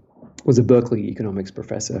was a Berkeley economics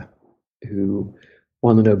professor who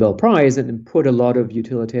won the Nobel Prize and put a lot of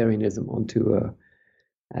utilitarianism onto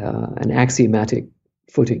an axiomatic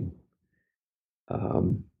footing.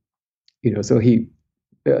 So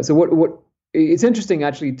what it's interesting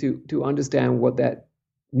actually to understand what that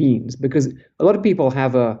means, because a lot of people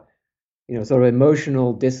have a sort of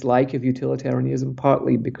emotional dislike of utilitarianism,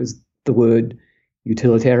 partly because the word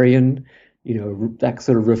utilitarian, that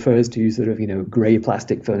sort of refers to sort of gray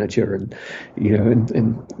plastic furniture and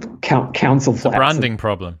and council flats. It's a branding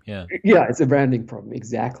problem, yeah. Yeah, it's a branding problem,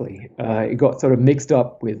 exactly. It got sort of mixed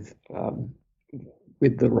up with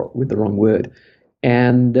the wrong word,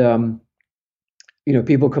 and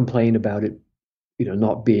people complain about it,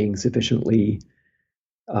 not being sufficiently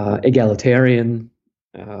egalitarian,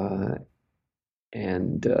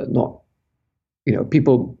 and not,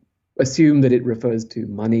 people assume that it refers to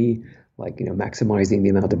money, like maximizing the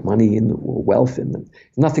amount of money or wealth in them.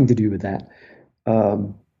 It's nothing to do with that.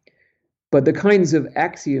 But the kinds of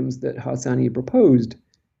axioms that Harsanyi proposed,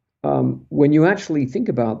 when you actually think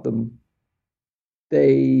about them,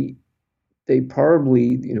 they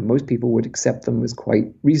probably, most people would accept them as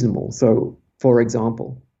quite reasonable. So, for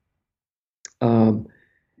example, you'd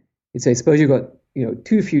say, suppose you've got,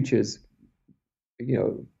 two futures,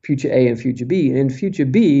 future A and future B, and future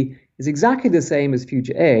B is exactly the same as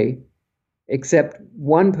future A, except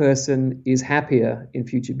one person is happier in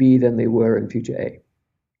future B than they were in future A.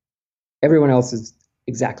 Everyone else is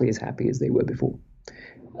exactly as happy as they were before.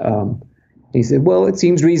 And he said, well, it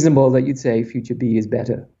seems reasonable that you'd say future B is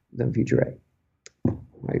better than future A,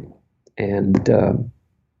 right? And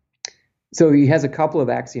so he has a couple of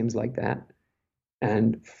axioms like that.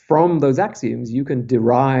 And from those axioms, you can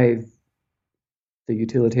derive the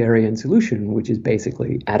utilitarian solution, which is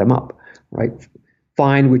basically add them up, right?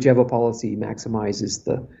 Find whichever policy maximizes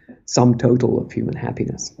the sum total of human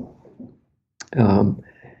happiness.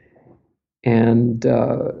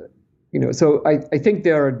 So I think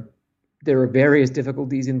there are various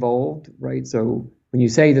difficulties involved, right? So when you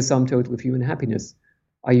say the sum total of human happiness,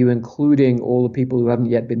 are you including all the people who haven't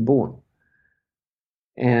yet been born?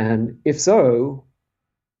 And if so,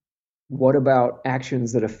 what about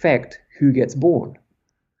actions that affect who gets born?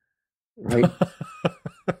 Right?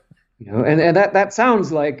 And that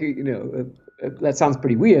sounds like, that sounds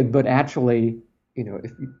pretty weird, but actually,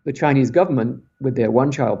 if the Chinese government with their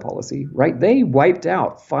one-child policy, right, they wiped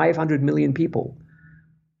out 500 million people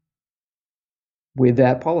with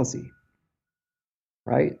that policy,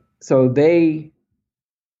 right? So they,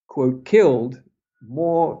 quote, killed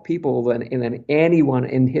more people than anyone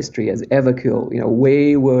in history has ever killed,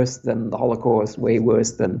 way worse than the Holocaust, way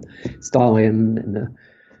worse than Stalin and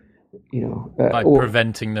by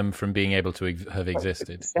preventing them from being able to have existed.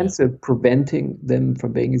 In the sense of preventing them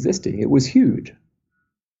from being existing, it was huge,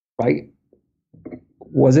 right?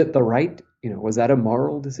 Was it the right? Was that a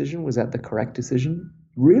moral decision? Was that the correct decision?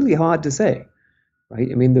 Really hard to say, right?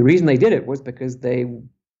 I mean, the reason they did it was because they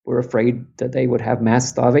were afraid that they would have mass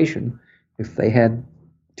starvation if they had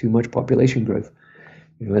too much population growth,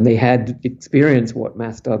 and they had experienced what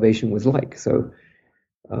mass starvation was like. So,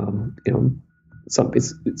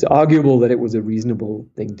 it's arguable that it was a reasonable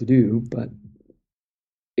thing to do, but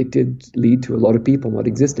it did lead to a lot of people not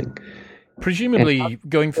existing. Presumably,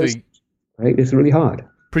 going for right, it's really hard.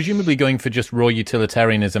 Presumably, going for just raw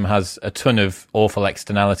utilitarianism has a ton of awful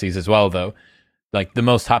externalities as well, though. Like the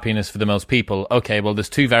most happiness for the most people. Okay, well, there's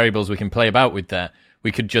two variables we can play about with there.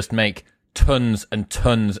 We could just make tons and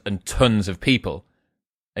tons and tons of people.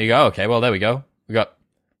 There you go. Okay, well, there we go. We got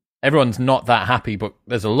everyone's not that happy, but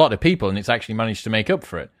there's a lot of people, and it's actually managed to make up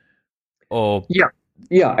for it. Or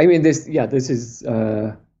yeah. I mean, this is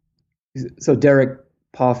so Derek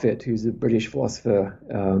Parfit, who's a British philosopher,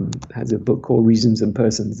 has a book called Reasons and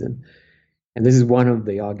Persons, and this is one of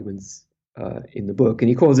the arguments in the book, and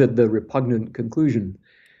he calls it the repugnant conclusion,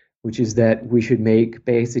 which is that we should make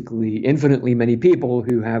basically infinitely many people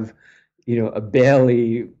who have, a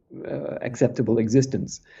barely acceptable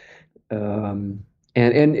existence. And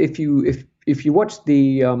if you watch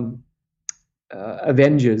the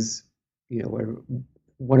Avengers, where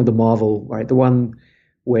one of the Marvel, right, the one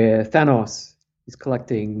where Thanos is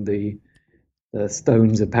collecting the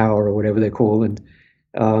stones of power or whatever they're called, and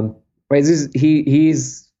right,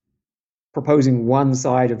 he's proposing one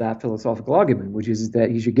side of that philosophical argument, which is that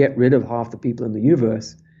he should get rid of half the people in the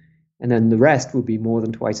universe, and then the rest will be more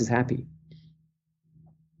than twice as happy.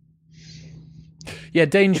 Yeah,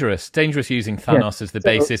 dangerous using Thanos as the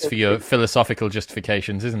basis for your philosophical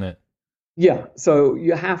justifications, isn't it? Yeah, so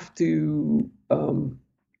you have to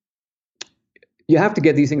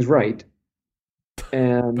get these things right,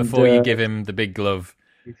 and before you give him the big glove.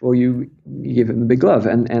 Before you give him the big glove,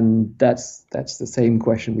 and that's the same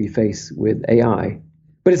question we face with AI.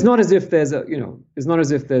 But it's not as if there's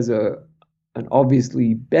an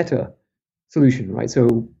obviously better solution, right?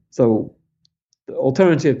 So the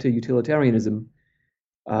alternative to utilitarianism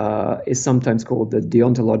is sometimes called the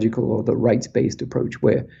deontological or the rights-based approach,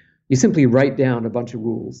 where you simply write down a bunch of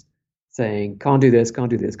rules saying can't do this,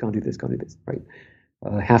 can't do this, can't do this, can't do this, right?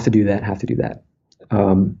 Have to do that, have to do that.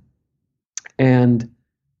 And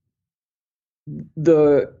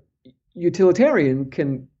the utilitarian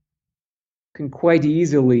can quite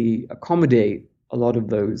easily accommodate a lot of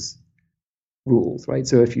those rules, right?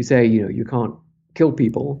 So if you say, you can't kill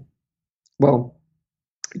people, well,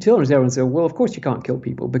 utilitarian say, well, of course you can't kill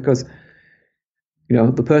people because,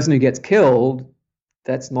 the person who gets killed,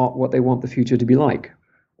 that's not what they want the future to be like.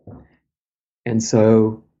 And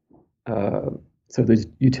so the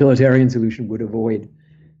utilitarian solution would avoid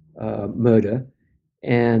murder.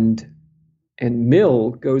 And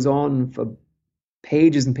Mill goes on for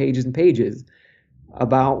pages and pages and pages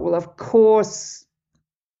about, well, of course,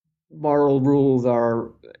 moral rules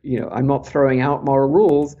are, I'm not throwing out moral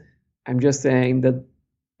rules. I'm just saying that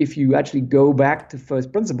if you actually go back to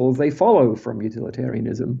first principles, they follow from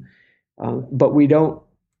utilitarianism. But we don't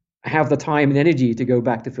have the time and energy to go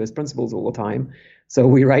back to first principles all the time. So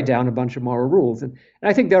we write down a bunch of moral rules. And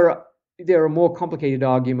I think there are more complicated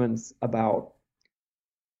arguments about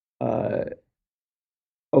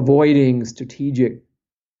avoiding strategic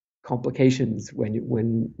complications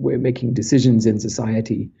when we're making decisions in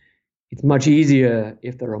society. It's much easier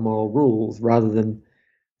if there are moral rules rather than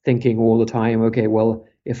thinking all the time, okay, well,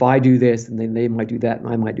 if I do this, and then they might do that, and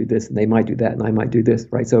I might do this, and they might do that, and I might do this,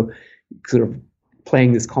 right? So sort of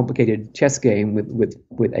playing this complicated chess game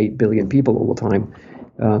with 8 billion people all the time.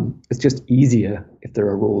 It's just easier if there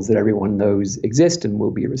are rules that everyone knows exist and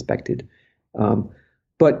will be respected.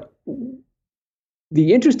 But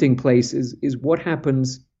the interesting place is what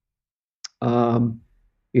happens, in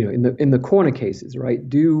the corner cases, right?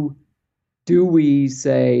 Do we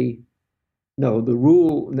say, no, the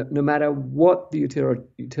rule, no matter what the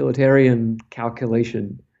utilitarian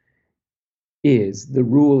calculation is, the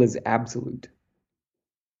rule is absolute?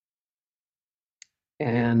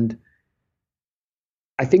 And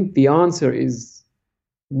I think the answer is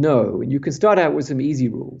no. And you can start out with some easy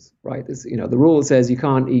rules, right? The rule says you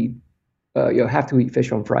can't eat, you have to eat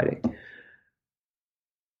fish on Friday,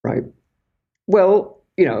 right? Well,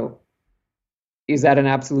 is that an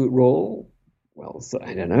absolute rule? Well, so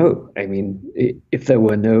I don't know. I mean, if there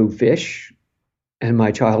were no fish and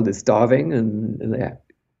my child is starving and they,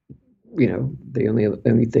 the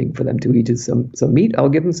only thing for them to eat is some meat, I'll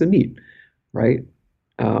give them some meat, right?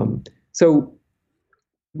 So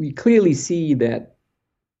we clearly see that,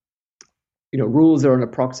 rules are an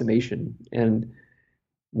approximation, and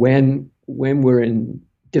when we're in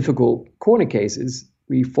difficult corner cases,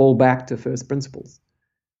 we fall back to first principles.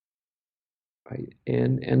 Right.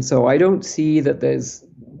 And so I don't see that there's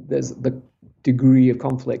the degree of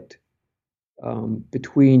conflict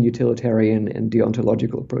between utilitarian and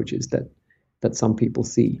deontological approaches that some people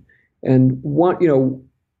see. And one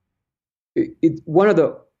of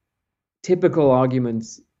the typical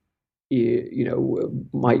arguments,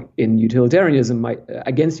 might in utilitarianism,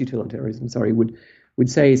 against utilitarianism, would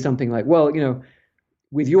say something like, well,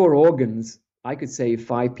 with your organs, I could save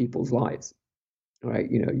 5 people's lives.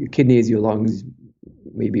 Right, your kidneys, your lungs,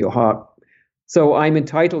 maybe your heart. So I'm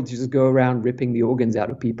entitled to just go around ripping the organs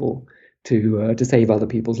out of people to save other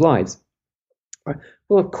people's lives. Right?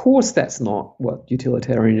 Well, of course, that's not what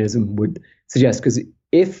utilitarianism would suggest, because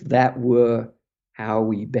if that were how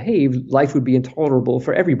we behave, life would be intolerable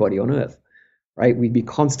for everybody on Earth. Right? We'd be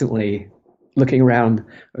constantly looking around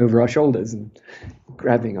over our shoulders and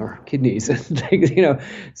grabbing our kidneys and things,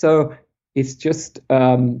 So it's just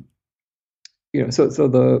so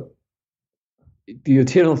the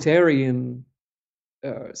utilitarian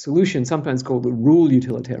solution, sometimes called the rule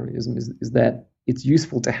utilitarianism, is that it's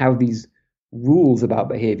useful to have these rules about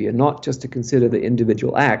behavior, not just to consider the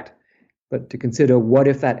individual act, but to consider what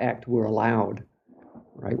if that act were allowed,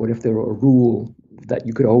 right? What if there were a rule that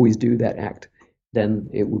you could always do that act? then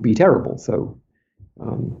it would be terrible.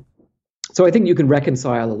 Um, so I think you can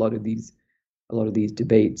reconcile a lot of these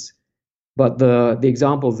debates. But the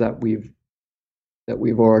examples that we've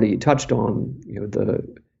already touched on,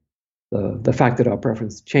 the fact that our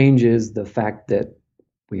preference changes, the fact that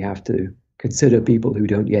we have to consider people who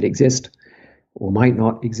don't yet exist or might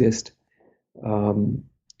not exist.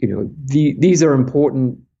 These are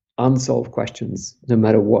important unsolved questions, no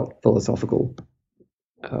matter what philosophical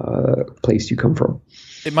place you come from.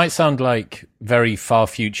 It might sound like very far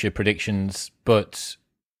future predictions, but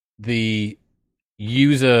the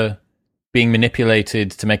user being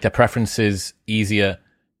manipulated to make their preferences easier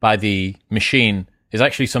by the machine is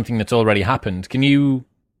actually something that's already happened. Can you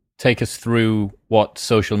take us through what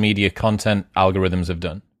social media content algorithms have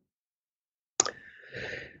done?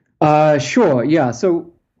 Sure. Yeah.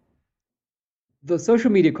 So the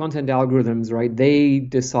social media content algorithms, right? They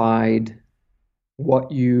decide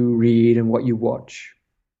what you read and what you watch,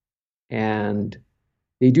 and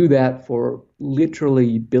they do that for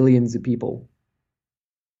literally billions of people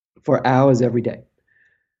for hours every day,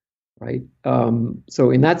 right?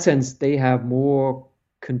 So in that sense, they have more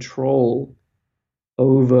control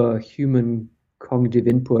over human cognitive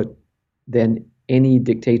input than any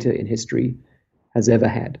dictator in history has ever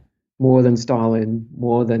had. More than Stalin,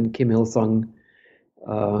 more than Kim Il Sung,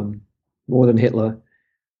 more than Hitler,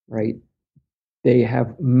 right? They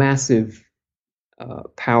have massive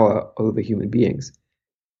power over human beings,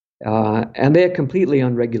 and they're completely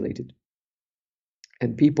unregulated.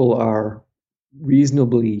 And people are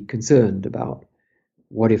reasonably concerned about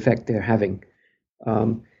what effect they're having.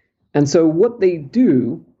 And so what they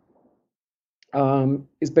do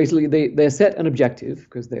is basically they set an objective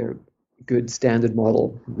because they're good standard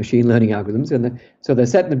model machine learning algorithms. So they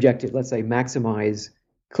set an objective, let's say maximize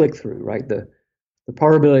click through, right? The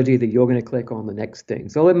probability that you're going to click on the next thing.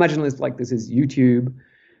 So imagine this like this is YouTube.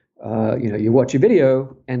 You watch a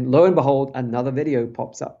video and lo and behold, another video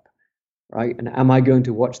pops up, right? And am I going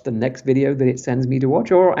to watch the next video that it sends me to watch,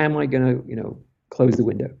 or am I going to, close the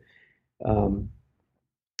window?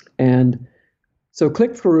 And so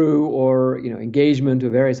click through or engagement or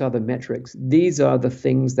various other metrics, these are the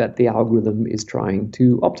things that the algorithm is trying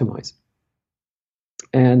to optimize.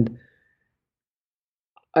 And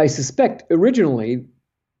I suspect originally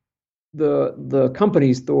the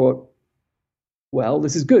companies thought, well,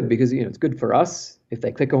 this is good because it's good for us. If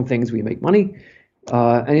they click on things, we make money.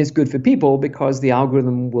 And it's good for people because the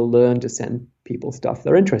algorithm will learn to send people stuff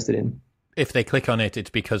they're interested in. If they click on it, it's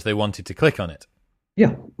because they wanted to click on it.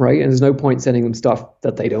 Yeah, right. And there's no point sending them stuff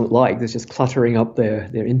that they don't like. There's just cluttering up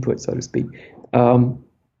their input, so to speak.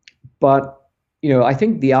 But I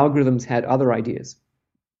think the algorithms had other ideas,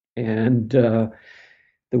 and the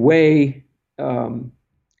way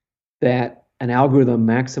that an algorithm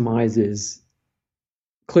maximizes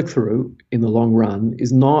click through in the long run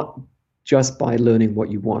is not just by learning what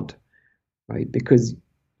you want, right? Because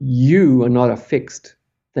you are not a fixed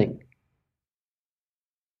thing,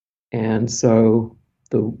 and so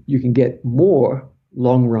you can get more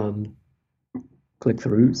long-run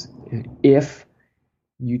click-throughs if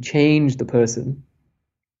you change the person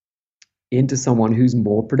into someone who's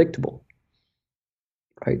more predictable,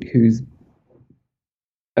 right? Who's,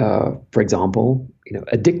 for example,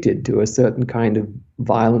 addicted to a certain kind of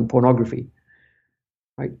violent pornography,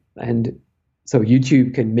 right? And so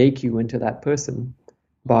YouTube can make you into that person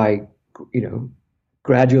by,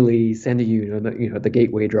 gradually sending you, the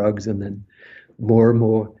gateway drugs and then more and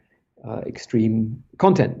more extreme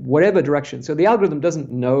content, whatever direction. So the algorithm doesn't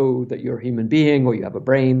know that you're a human being or you have a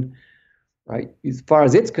brain, right? As far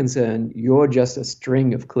as it's concerned, you're just a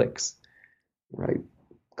string of clicks, right?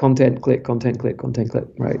 Content, click, content, click, content, click,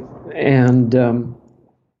 right? And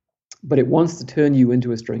but it wants to turn you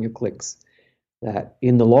into a string of clicks that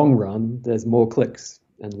in the long run, there's more clicks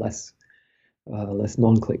and less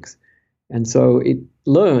non-clicks. And so it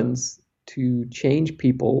learns to change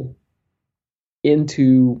people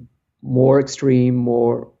into more extreme,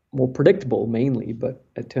 more predictable mainly, but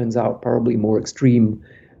it turns out probably more extreme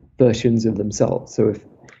versions of themselves. So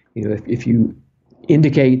if you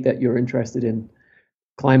indicate that you're interested in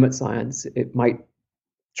climate science, it might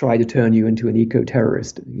try to turn you into an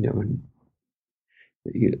eco-terrorist, and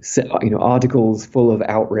articles full of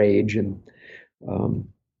outrage and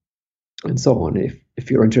so on. If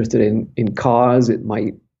you're interested in cars, it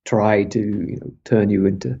might try to turn you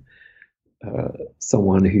into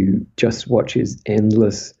someone who just watches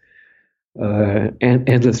endless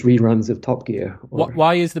reruns of Top Gear.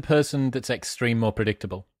 Why is the person that's extreme more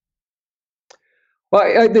predictable? Well,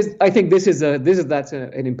 I think that's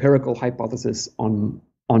an empirical hypothesis on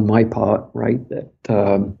my part, right?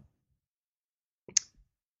 That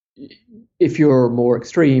if you're more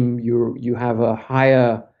extreme, you have a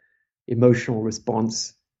higher emotional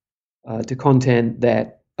response to content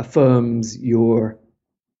that affirms your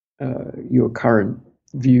current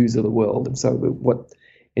views of the world. And so, what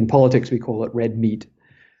in politics we call it red meat,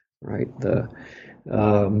 right?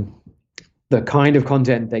 Um, the kind of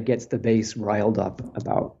content that gets the base riled up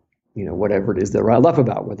about whatever it is they're riled up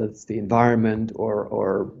about, whether it's the environment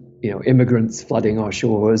or immigrants flooding our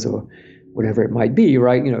shores or whatever it might be,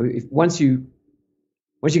 right? If once you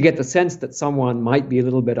get the sense that someone might be a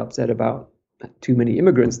little bit upset about too many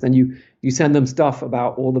immigrants, then you send them stuff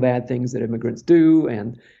about all the bad things that immigrants do,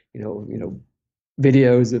 and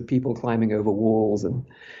videos of people climbing over walls and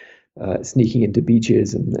sneaking into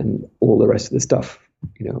beaches and all the rest of the stuff.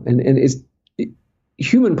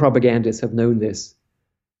 Human propagandists have known this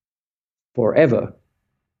forever,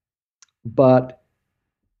 but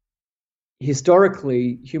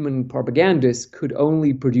historically, human propagandists could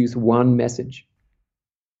only produce one message.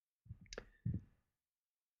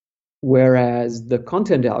 Whereas the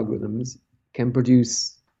content algorithms can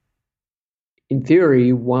produce, in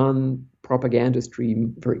theory, one propaganda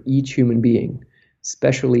stream for each human being,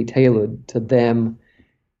 specially tailored to them.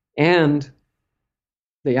 And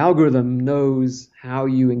the algorithm knows how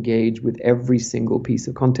you engage with every single piece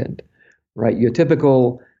of content, right? Your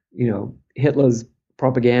typical, Hitler's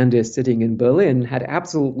propagandist sitting in Berlin had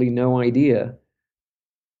absolutely no idea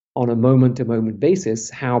on a moment-to-moment basis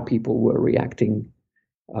how people were reacting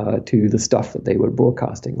to the stuff that they were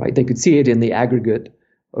broadcasting, right? They could see it in the aggregate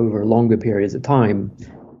over longer periods of time,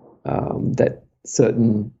 that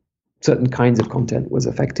certain kinds of content was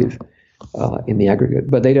effective in the aggregate,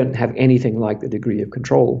 but they don't have anything like the degree of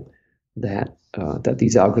control that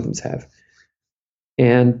these algorithms have.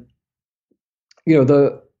 And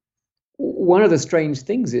one of the strange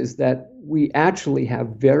things is that we actually have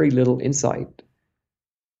very little insight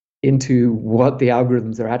into what the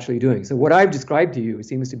algorithms are actually doing. So what I've described to you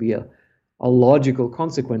seems to be a logical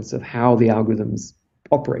consequence of how the algorithms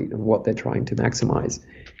operate and what they're trying to maximize.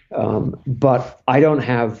 But I don't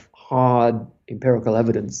have hard empirical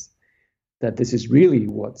evidence that this is really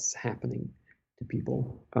what's happening to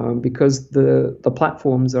people, because the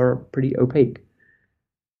platforms are pretty opaque.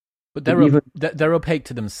 But they're opaque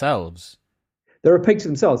to themselves. They're opaque to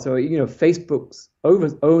themselves. So Facebook's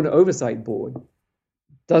own oversight board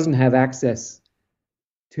doesn't have access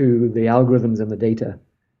to the algorithms and the data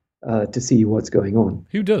to see what's going on.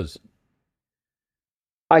 Who does?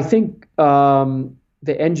 I think the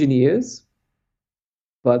engineers,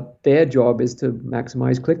 but their job is to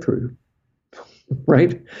maximize click-through,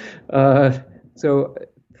 right? So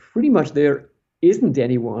pretty much there isn't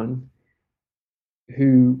anyone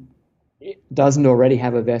who doesn't already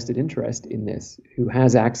have a vested interest in this, who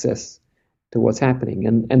has access to what's happening.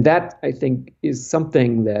 And that, I think, is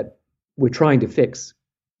something that we're trying to fix,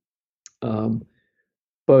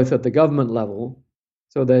 both at the government level.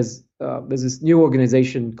 So there's this new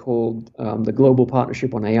organization called the Global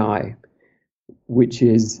Partnership on AI, which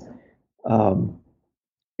is,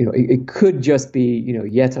 it could just be,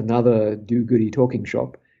 yet another do-goody talking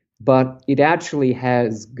shop, but it actually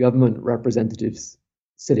has government representatives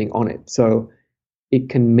sitting on it. So it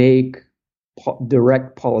can make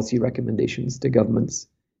direct policy recommendations to governments.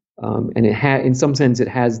 And in some sense, it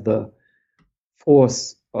has the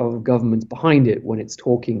force of governments behind it when it's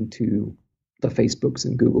talking to the Facebooks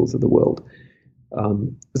and Googles of the world.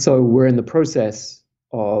 So we're in the process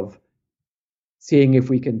of seeing if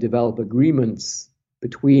we can develop agreements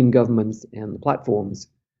between governments and the platforms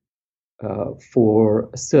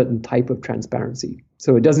for a certain type of transparency.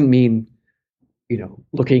 So it doesn't mean,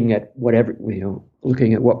 looking at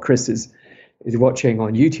looking at what Chris is watching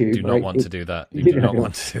on YouTube. Do not want to do that. You do not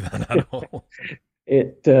want to do that at all.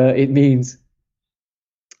 It means,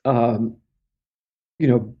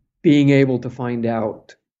 being able to find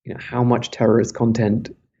out, how much terrorist content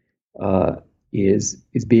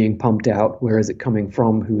is being pumped out. Where is it coming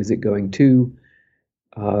from? Who is it going to?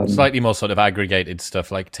 Slightly more sort of aggregated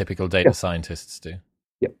stuff, like typical data scientists do.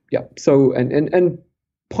 Yep. So and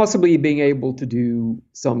possibly being able to do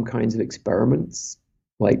some kinds of experiments,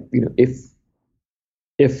 like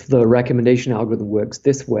if the recommendation algorithm works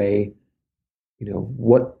this way,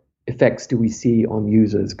 what effects do we see on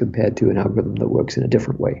users compared to an algorithm that works in a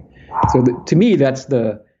different way? So to me, that's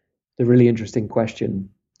the really interesting question.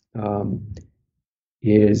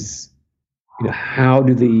 Is how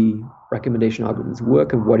do the recommendation algorithms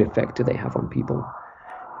work and what effect do they have on people?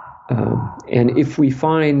 And if we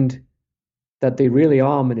find that they really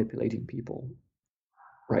are manipulating people,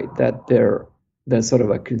 right? That there's sort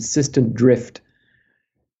of a consistent drift,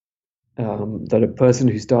 that a person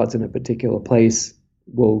who starts in a particular place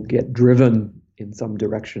will get driven in some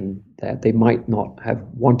direction that they might not have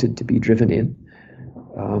wanted to be driven in,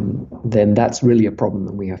 then that's really a problem,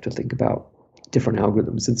 and we have to think about different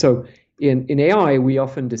algorithms. And so in AI, we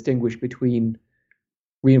often distinguish between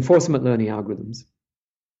reinforcement learning algorithms,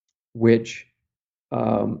 which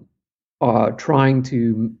are trying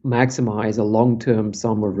to maximize a long-term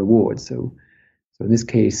sum of rewards. So in this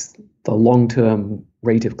case, the long-term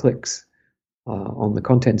rate of clicks on the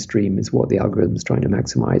content stream is what the algorithm is trying to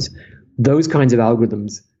maximize. Those kinds of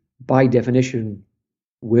algorithms, by definition,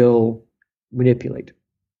 will manipulate,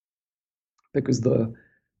 because the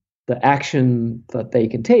action that they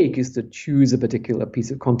can take is to choose a particular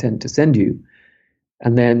piece of content to send you,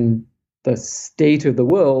 and then the state of the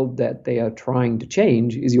world that they are trying to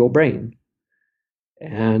change is your brain,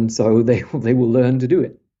 and so they will learn to do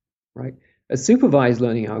it, right? A supervised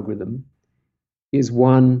learning algorithm is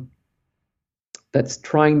one that's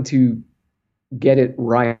trying to get it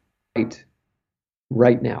right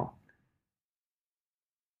now,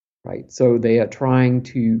 right? So they are trying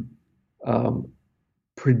to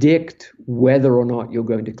predict whether or not you're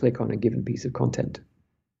going to click on a given piece of content,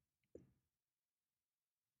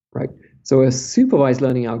 right? So a supervised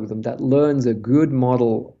learning algorithm that learns a good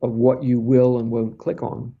model of what you will and won't click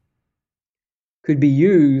on could be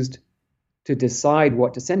used to decide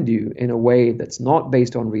what to send you in a way that's not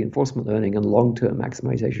based on reinforcement learning and long-term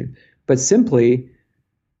maximization, but simply,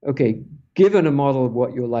 okay, given a model of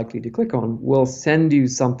what you're likely to click on, we'll send you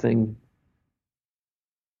something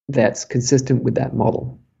that's consistent with that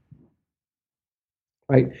model,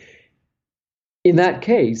 right? In that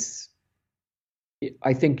case,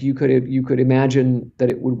 I think you could imagine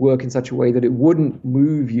that it would work in such a way that it wouldn't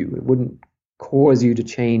move you, it wouldn't cause you to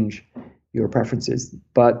change your preferences,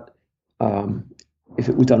 but if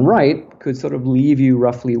it was done right, could sort of leave you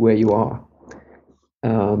roughly where you are.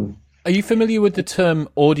 Are you familiar with the term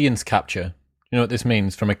audience capture? You know what this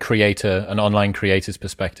means from a creator, an online creator's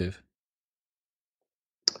perspective?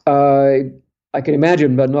 I can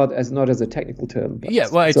imagine, but not as a technical term. But, yeah,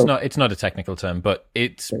 well, it's not a technical term, but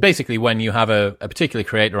it's basically when you have a particular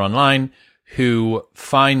creator online who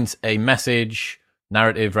finds a message,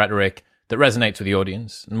 narrative, rhetoric that resonates with the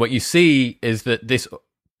audience. And what you see is that this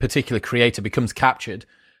particular creator becomes captured,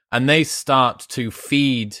 and they start to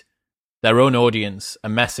feed their own audience a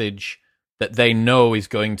message that they know is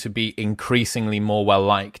going to be increasingly more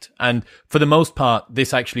well-liked. And for the most part,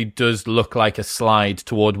 this actually does look like a slide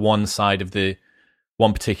toward one side of the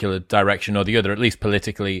one particular direction or the other. At least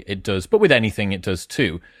politically it does, but with anything it does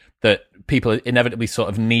too, that people inevitably sort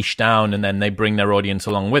of niche down and then they bring their audience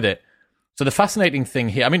along with it. So the fascinating thing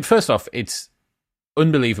here, I mean, first off, it's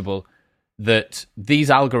unbelievable that these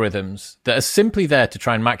algorithms that are simply there to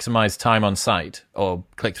try and maximize time on site or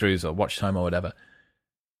click-throughs or watch time or whatever,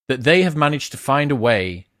 that they have managed to find a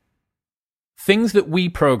way, things that we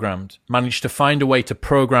programmed managed to find a way to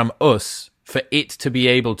program us for it to be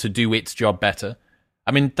able to do its job better.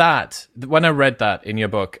 I mean, that, when I read that in your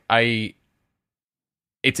book, it's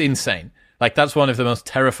insane. Like, that's one of the most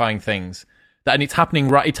terrifying things. And it's happening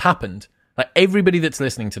right, it's happened. Like, everybody that's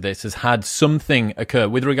listening to this has had something occur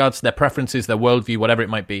with regards to their preferences, their worldview, whatever it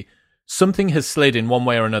might be. Something has slid in one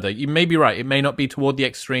way or another. You may be right. It may not be toward the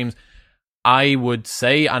extremes. I would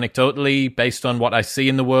say, anecdotally, based on what I see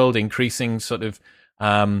in the world, increasing sort of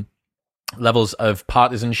levels of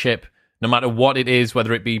partisanship, no matter what it is,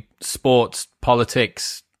 whether it be sports,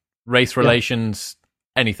 politics, race relations,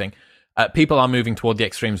 anything. People are moving toward the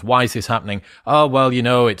extremes. Why is this happening? Oh, well, you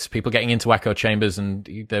know, it's people getting into echo chambers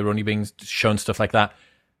and they're only being shown stuff like that.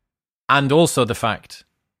 And also the fact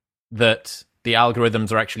that the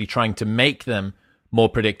algorithms are actually trying to make them more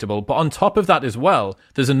predictable. But on top of that as well,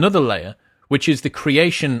 there's another layer, which is the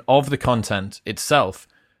creation of the content itself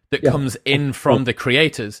that comes in from the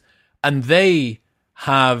creators. And they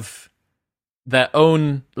have their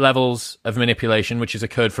own levels of manipulation, which has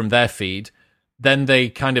occurred from their feed. Then they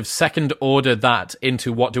kind of second order that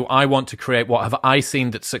into what do I want to create? What have I seen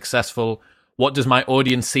that's successful? What does my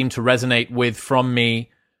audience seem to resonate with from me?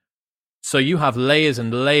 So you have layers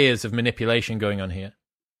and layers of manipulation going on here.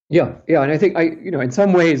 Yeah. And I think in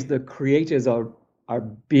some ways the creators are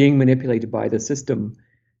being manipulated by the system.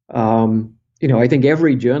 I think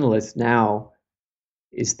every journalist now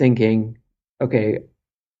is thinking, okay,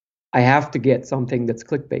 I have to get something that's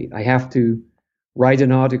clickbait. I have to write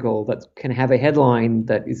an article that can have a headline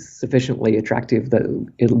that is sufficiently attractive that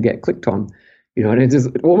it'll get clicked on. And it is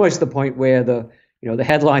almost the point where the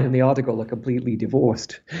headline and the article are completely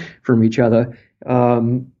divorced from each other.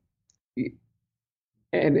 And you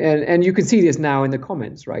can see this now in the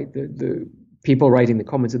comments, right? The people writing the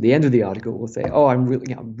comments at the end of the article will say, "Oh, I'm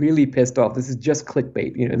really pissed off. This is just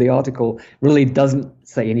clickbait. The article really doesn't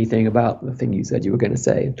say anything about the thing you said you were going to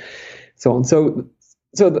say," and so on.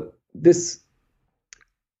 This,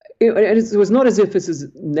 and it was not as if this has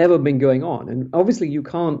never been going on. And obviously, you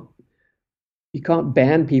can't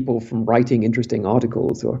ban people from writing interesting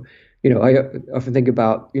articles. Or, I often think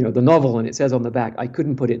about, the novel, and it says on the back, "I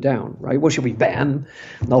couldn't put it down," right? Well, should we ban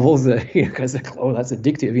novels? Because that's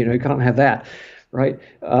addictive. You can't have that, right?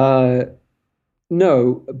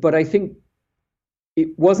 No, but I think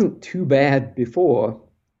it wasn't too bad before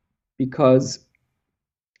because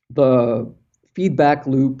the feedback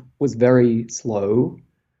loop was very slow,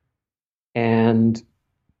 and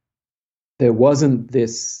there wasn't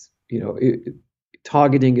this,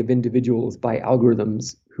 targeting of individuals by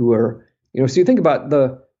algorithms who are, so you think about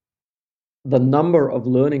the number of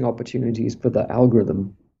learning opportunities for the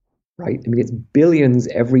algorithm, right? I mean, it's billions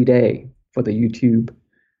every day for the YouTube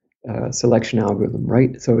selection algorithm,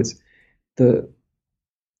 right? So it's the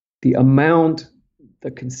amount,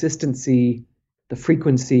 the consistency, the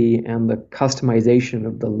frequency, and the customization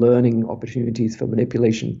of the learning opportunities for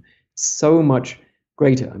manipulation so much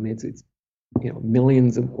greater. I mean, it's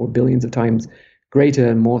millions or billions of times greater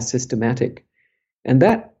and more systematic. And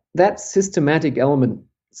that systematic element,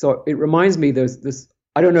 so it reminds me, there's this,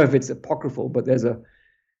 I don't know if it's apocryphal, but there's a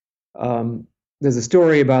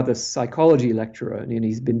story about this psychology lecturer, and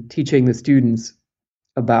he's been teaching the students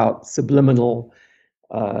about subliminal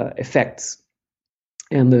effects.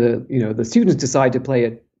 And the students decide to play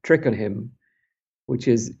a trick on him, which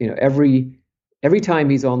is, every time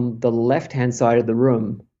he's on the left-hand side of the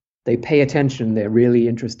room, they pay attention, they're really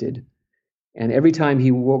interested. And every time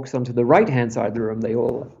he walks onto the right-hand side of the room, they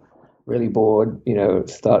all really bored,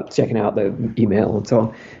 start checking out the email and so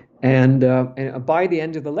on. And by the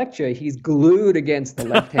end of the lecture, he's glued against the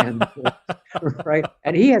left hand, right?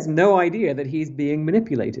 And he has no idea that he's being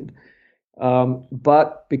manipulated.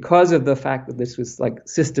 But because of the fact that this was like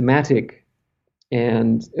systematic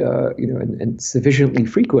and and sufficiently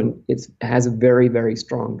frequent, it has a very, very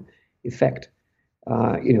strong effect.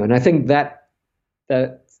 And I think that's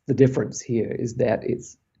the difference here, is that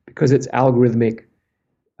it's because it's algorithmic,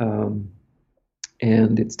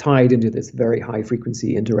 and it's tied into this very high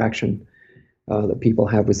frequency interaction that people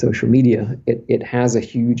have with social media. It has a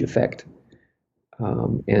huge effect,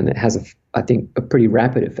 and it has I think a pretty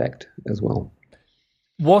rapid effect as well.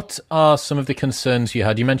 What are some of the concerns you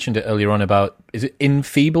had? You mentioned it earlier on about, is it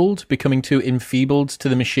becoming too enfeebled to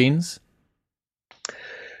the machines?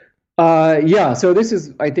 Yeah. So this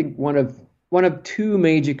is, I think, one of two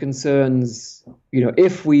major concerns.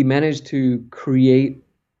 If we manage to create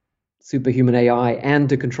superhuman AI and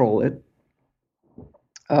to control it,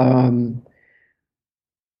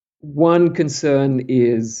 one concern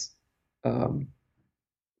is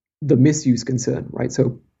the misuse concern, right?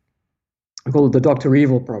 So I call it the Dr.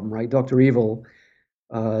 Evil problem, right? Dr. Evil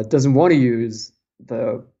doesn't want to use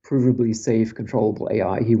the provably safe, controllable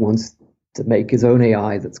AI. He wants to make his own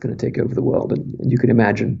AI that's going to take over the world. And you can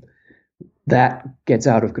imagine that gets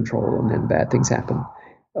out of control, and then bad things happen.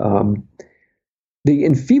 The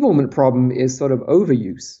enfeeblement problem is sort of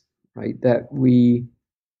overuse, right? That we,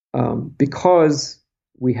 because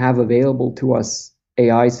we have available to us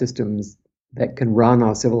AI systems that can run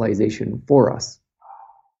our civilization for us,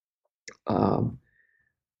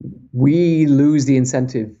 we lose the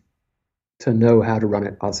incentive to know how to run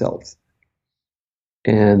it ourselves.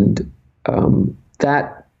 And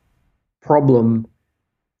that problem,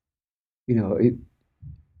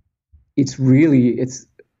 it's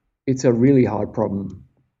a really hard problem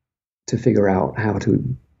to figure out how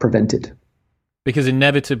to prevent it. Because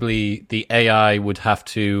inevitably the AI would have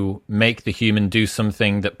to make the human do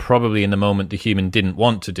something that probably in the moment the human didn't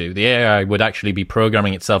want to do. The AI would actually be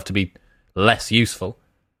programming itself to be less useful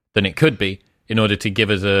than it could be in order to give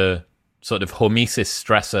us a sort of hormesis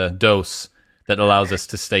stressor dose that allows us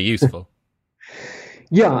to stay useful.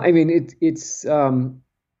 Yeah, I mean, it's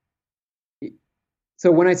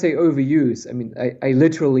so when I say overuse, I mean, I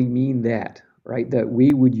literally mean that, right? That we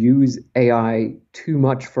would use AI too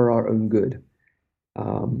much for our own good.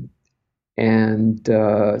 So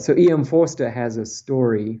E.M. Forster has a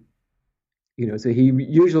story, so he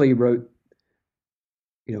usually wrote,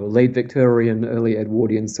 late Victorian, early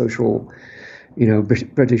Edwardian social,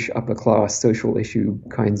 British upper class social issue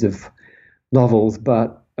kinds of novels.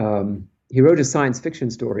 But he wrote a science fiction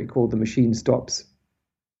story called The Machine Stops,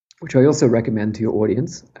 which I also recommend to your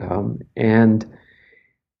audience.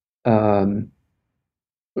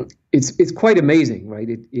 It's quite amazing, right?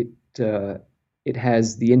 It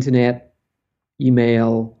has the internet,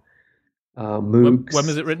 email, MOOCs. When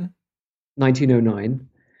was it written? 1909.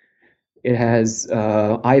 It has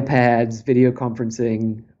iPads, video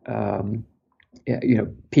conferencing.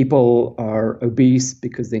 People are obese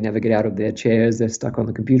because they never get out of their chairs. They're stuck on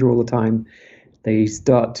the computer all the time. They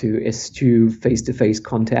start to eschew face-to-face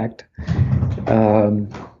contact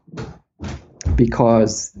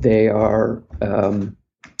because they are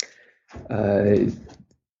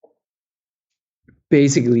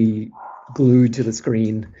basically glued to the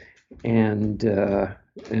screen and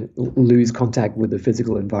lose contact with the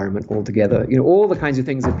physical environment altogether. All the kinds of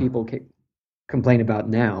things that people complain about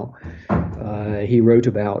now, he wrote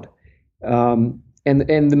about.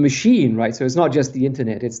 And the machine, right? So it's not just the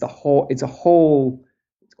internet; it's a whole. It's called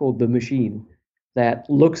the machine that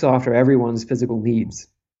looks after everyone's physical needs,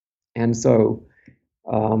 and so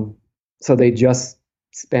they just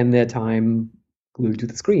spend their time glued to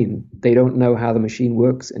the screen. They don't know how the machine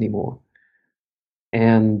works anymore,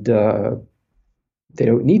 and they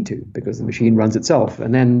don't need to because the machine runs itself.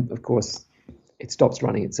 And then, of course, it stops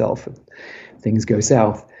running itself, and things go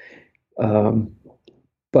south.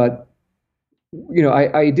 But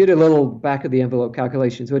I did a little back of the envelope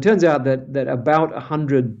calculation. So it turns out that about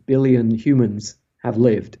 100 billion humans have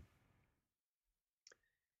lived.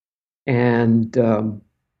 And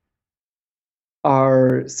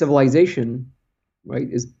our civilization, right,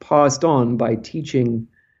 is passed on by teaching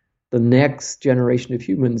the next generation of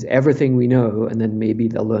humans everything we know, and then maybe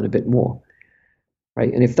they'll learn a bit more,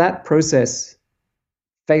 right? And if that process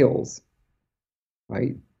fails,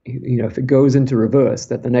 right, if it goes into reverse,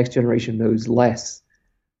 that the next generation knows less,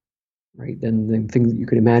 right, then things, you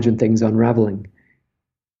could imagine things unraveling.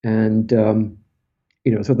 And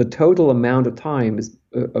so the total amount of time is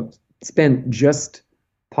spent just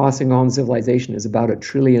passing on civilization is about 1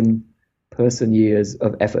 trillion person years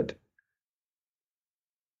of effort.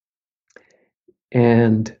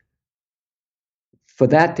 And for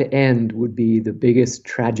that to end would be the biggest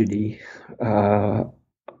tragedy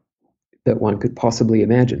that one could possibly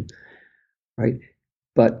imagine, right?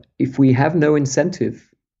 But if we have no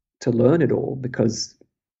incentive to learn it all, because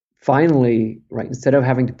finally, right, instead of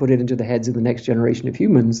having to put it into the heads of the next generation of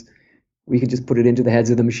humans, we can just put it into the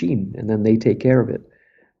heads of the machine, and then they take care of it,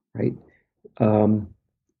 right? And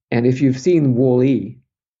if you've seen Wall-E,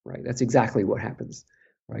 right, that's exactly what happens,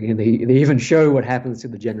 right? And they even show what happens to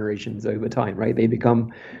the generations over time, right? They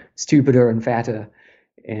become stupider and fatter,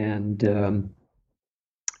 and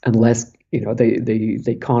unless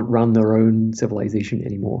they can't run their own civilization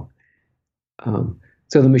anymore.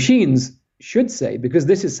 So the machines should say, because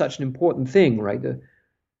this is such an important thing, right?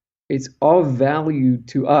 It's of value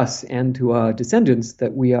to us and to our descendants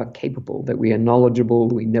that we are capable, that we are knowledgeable,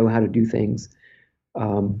 we know how to do things,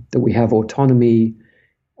 that we have autonomy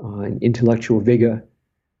and intellectual vigor.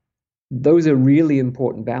 Those are really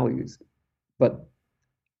important values. But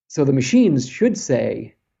so the machines should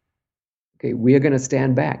say, okay, we are going to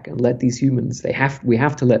stand back and let these humans, we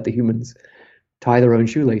have to let the humans tie their own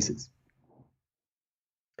shoelaces,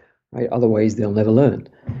 right? Otherwise, they'll never learn.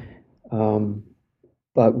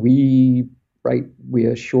 But we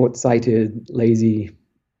are short-sighted, lazy,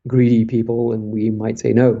 greedy people, and we might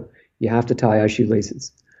say, no, you have to tie our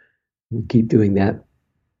shoelaces. We'll keep doing that.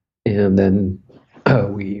 And then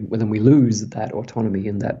we lose that autonomy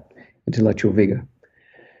and that intellectual vigor.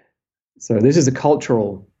 So this is a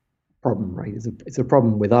cultural problem, right? It's a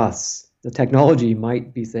problem with us. The technology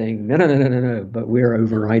might be saying, no, but we're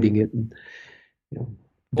overriding it. And,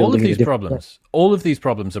 all of these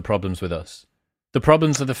problems are problems with us. The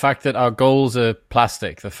problems are the fact that our goals are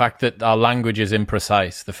plastic, the fact that our language is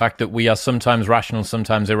imprecise, the fact that we are sometimes rational,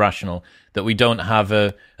 sometimes irrational, that we don't have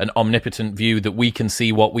an omnipotent view, that we can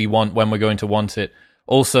see what we want when we're going to want it.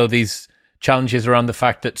 Also, these challenges around the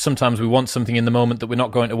fact that sometimes we want something in the moment that we're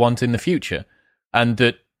not going to want in the future, and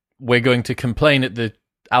that we're going to complain at the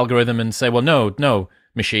algorithm and say, well, no,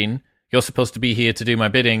 machine, you're supposed to be here to do my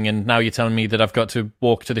bidding, and now you're telling me that I've got to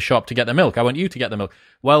walk to the shop to get the milk. I want you to get the milk.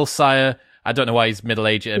 Well, sire, I don't know why he's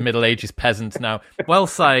middle-aged peasant now. Well,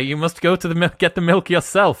 sire, you must go to the milk, get the milk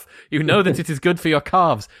yourself. You know that it is good for your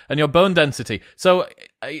calves and your bone density. So,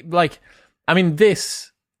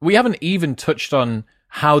 this, we haven't even touched on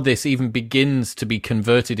how this even begins to be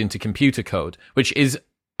converted into computer code, which is,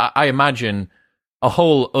 I imagine, a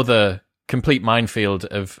whole other complete minefield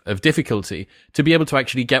of difficulty to be able to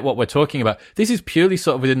actually get what we're talking about. This is purely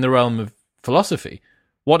sort of within the realm of philosophy.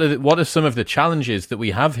 What are some of the challenges that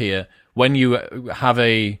we have here when you have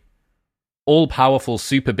a all-powerful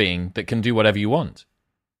super being that can do whatever you want?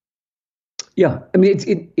 Yeah, I mean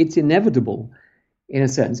it's inevitable in a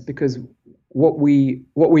sense, because what we've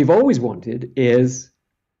always wanted is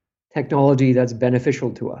technology that's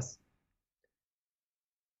beneficial to us.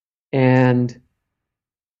 And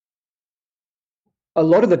a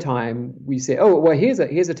lot of the time we say, oh, well, here's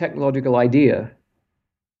a technological idea.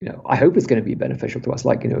 I hope it's going to be beneficial to us,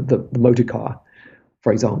 like, the motor car,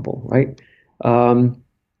 for example, right? Um,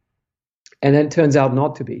 and then it turns out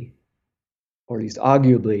not to be, or at least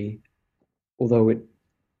arguably, although it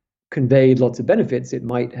conveyed lots of benefits, it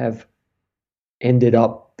might have ended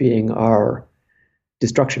up being our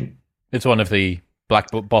destruction. It's one of the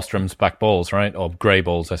Bostrom's black balls, right? Or grey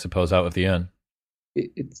balls, I suppose, out of the urn.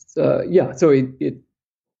 Yeah. So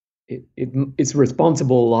it's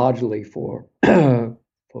responsible largely for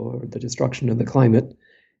for the destruction of the climate,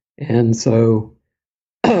 and so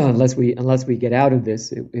unless we get out of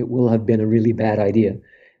this, it will have been a really bad idea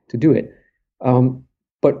to do it.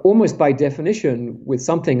 But almost by definition, with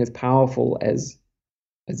something as powerful as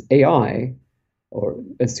AI or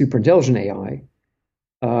as super intelligent AI,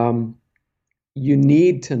 you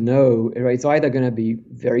need to know, right? It's either going to be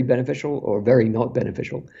very beneficial or very not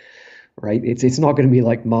beneficial, right? It's not going to be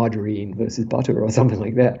like margarine versus butter or something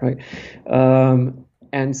like that, right?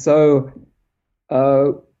 And so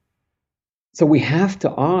so we have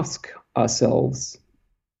to ask ourselves,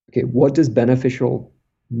 okay, what does beneficial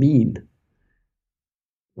mean,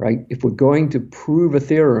 right? If we're going to prove a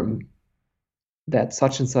theorem that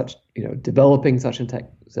such and such, developing such and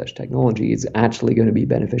such technology is actually going to be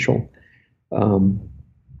beneficial, then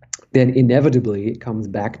inevitably it comes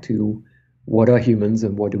back to what are humans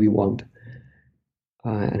and what do we want,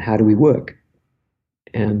 and how do we work.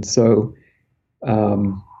 And so,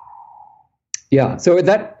 yeah, so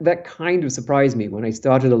that kind of surprised me when I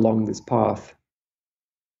started along this path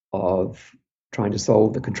of trying to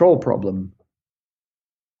solve the control problem.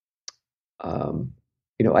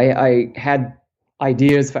 I had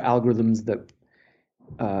ideas for algorithms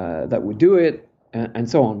that would do it, and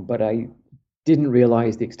so on, but I didn't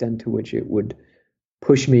realize the extent to which it would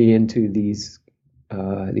push me into these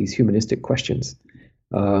humanistic questions,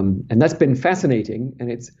 and that's been fascinating. And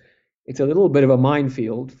it's a little bit of a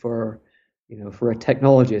minefield for a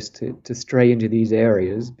technologist to stray into these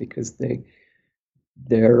areas, because they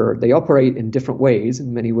operate in different ways.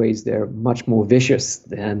 In many ways, they're much more vicious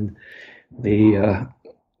than the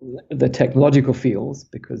technological fields,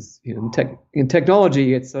 because in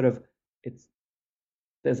technology it's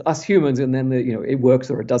there's us humans, and then it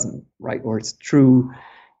works or it doesn't, right? Or it's true,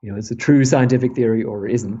 it's a true scientific theory or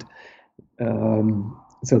it isn't.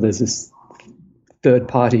 So there's this third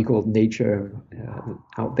party called nature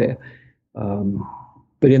out there.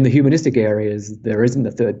 But in the humanistic areas, there isn't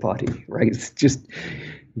a third party, right? It's just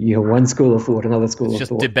one school of thought, another school of thought. It's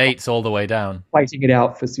just debates all the way down, fighting it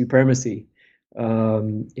out for supremacy,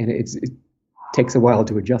 and it takes a while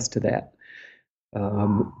to adjust to that.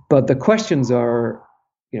 But the questions are,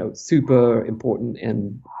 super important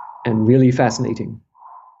and really fascinating.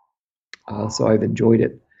 So I've enjoyed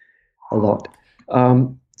it a lot.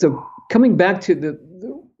 So coming back to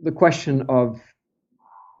the question of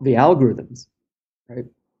the algorithms, right?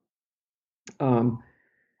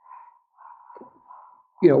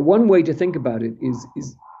 One way to think about it is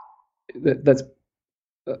that's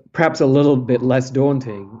perhaps a little bit less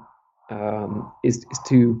daunting, is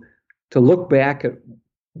to look back at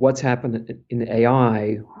what's happened in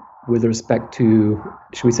AI with respect to,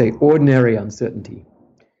 should we say, ordinary uncertainty.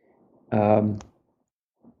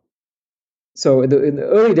 So in the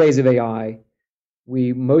early days of AI,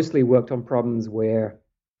 we mostly worked on problems where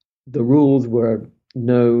the rules were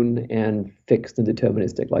known and fixed and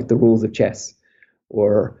deterministic, like the rules of chess,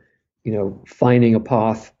 or finding a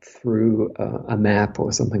path through a map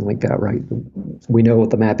or something like that, right? We know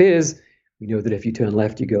what the map is. We know that if you turn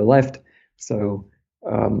left, you go left. So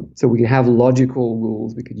we can have logical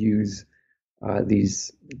rules. We could use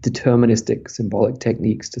these deterministic symbolic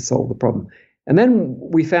techniques to solve the problem. And then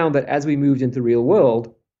we found that as we moved into the real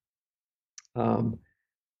world,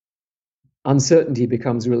 uncertainty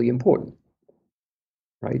becomes really important,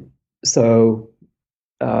 right? So,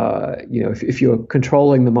 if you're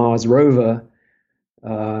controlling the Mars rover,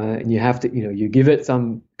 and you have to, you give it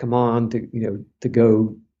some command to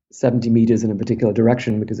go 70 meters in a particular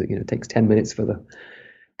direction, because it takes 10 minutes for the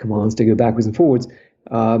commands to go backwards and forwards.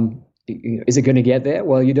 Is it going to get there?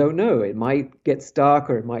 Well, you don't know. It might get stuck,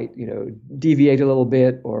 or it might, deviate a little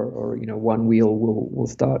bit, or one wheel will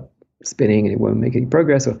start spinning and it won't make any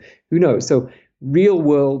progress, or who knows. So real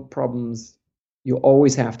world problems, you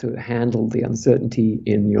always have to handle the uncertainty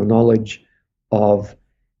in your knowledge of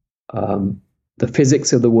the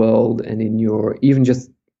physics of the world, and in your, even just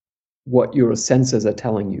what your sensors are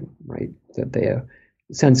telling you, right? That their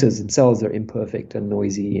sensors themselves are imperfect and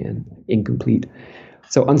noisy and incomplete.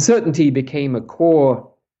 So uncertainty became a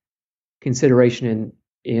core consideration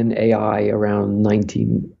in AI around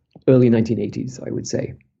early 1980s, I would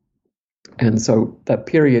say. And so that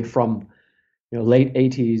period from late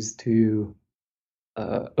 80s to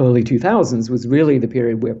early 2000s was really the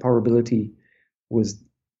period where probability was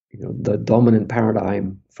the dominant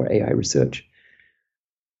paradigm for AI research.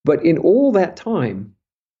 But in all that time,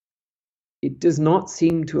 it does not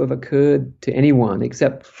seem to have occurred to anyone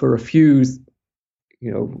except for a few,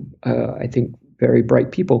 I think very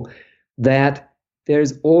bright people, that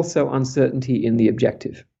there's also uncertainty in the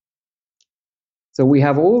objective. So we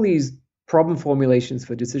have all these problem formulations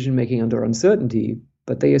for decision making under uncertainty,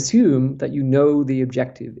 but they assume that you know the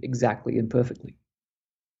objective exactly and perfectly.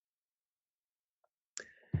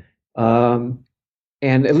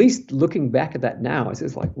 And at least looking back at that now, it's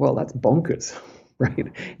just like, well, that's bonkers, right?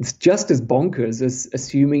 It's just as bonkers as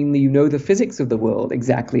assuming that you know the physics of the world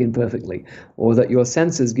exactly and perfectly, or that your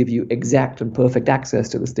senses give you exact and perfect access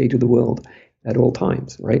to the state of the world at all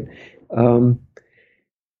times, right?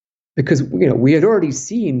 Because we had already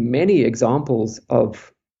seen many examples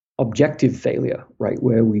of objective failure, right,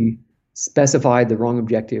 where we specified the wrong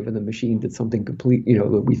objective and the machine did something complete,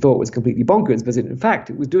 that we thought was completely bonkers, but in fact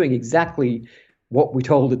it was doing exactly what we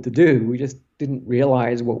told it to do. We just didn't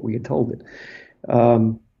realize what we had told it.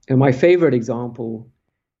 And my favorite example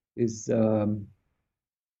is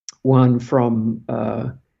one from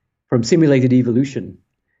simulated evolution.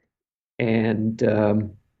 And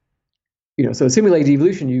so simulated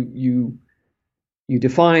evolution, you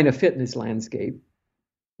define a fitness landscape,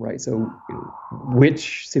 right? So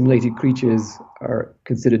which simulated creatures are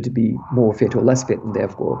considered to be more fit or less fit, and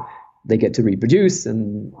therefore they get to reproduce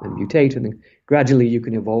and mutate, and then gradually you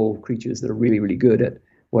can evolve creatures that are really, really good at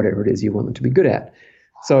whatever it is you want them to be good at.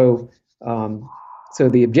 So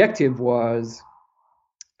the objective was,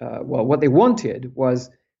 what they wanted was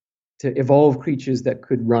to evolve creatures that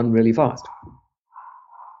could run really fast.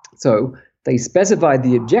 So they specified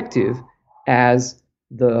the objective as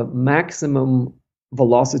the maximum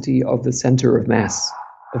velocity of the center of mass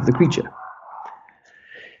of the creature.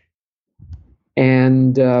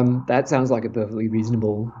 And that sounds like a perfectly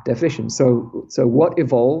reasonable definition. So what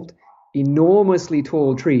evolved? Enormously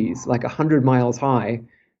tall trees, like 100 miles high,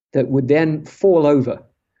 that would then fall over.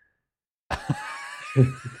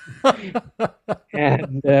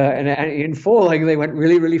 and in falling, they went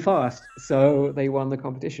really, really fast. So they won the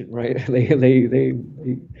competition, right? They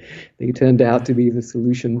turned out to be the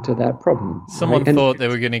solution to that problem. Someone right? thought they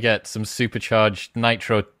were going to get some supercharged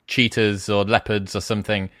nitro cheetahs or leopards or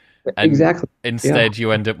something. And exactly. Instead,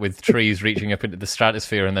 you end up with trees reaching up into the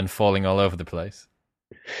stratosphere and then falling all over the place.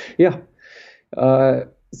 Yeah.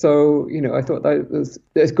 So, I thought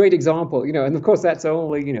that's a great example, and of course that's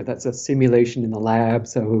only, that's a simulation in the lab.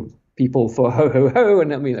 So people thought, and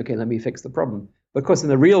let me fix the problem. But of course, in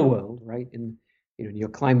the real world, right, in your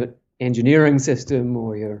climate engineering system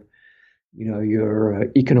or your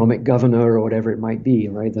economic governor or whatever it might be,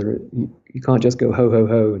 right, you can't just go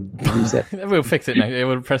ho and reset. We'll fix it now.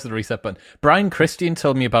 We'll press the reset button. Brian Christian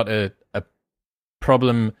told me about a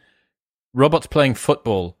problem, robots playing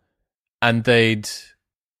football, and they'd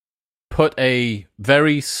put a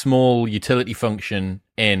very small utility function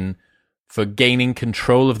in for gaining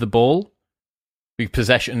control of the ball.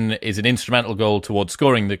 Possession is an instrumental goal towards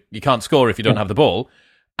scoring. You can't score if you don't have the ball.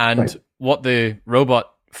 And right. What the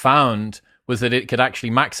robot found was that it could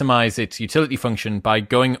actually maximize its utility function by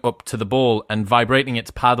going up to the ball and vibrating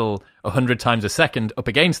its paddle 100 times a second up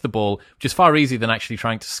against the ball, which is far easier than actually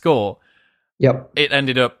trying to score. Yep. It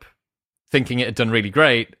ended up thinking it had done really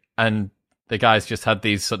great, and the guys just had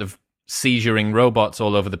these sort of seizuring robots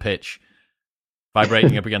all over the pitch,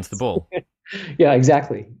 vibrating up against the ball. Yeah,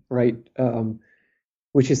 exactly. Right.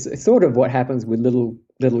 Which is sort of what happens with little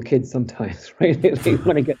kids sometimes, right? They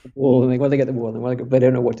want to get the ball, and they want to get the ball, and they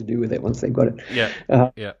don't know what to do with it once they've got it. Yeah.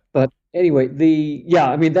 But anyway,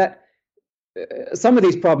 that some of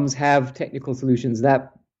these problems have technical solutions.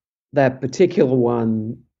 That particular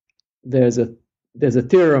one, there's a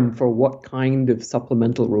theorem for what kind of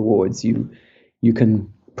supplemental rewards you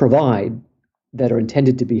can provide that are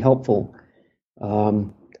intended to be helpful,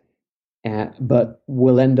 but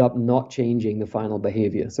will end up not changing the final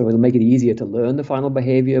behavior. So it'll make it easier to learn the final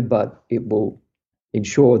behavior, but it will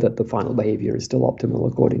ensure that the final behavior is still optimal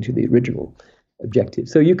according to the original objective.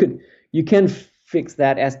 So you can fix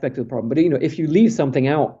that aspect of the problem. But if you leave something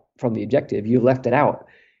out from the objective, you left it out,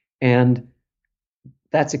 and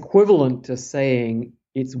that's equivalent to saying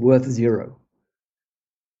it's worth 0.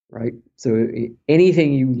 Right. So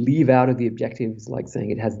anything you leave out of the objective is like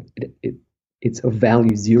saying it's of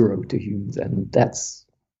value 0 to humans, and that's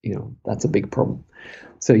a big problem.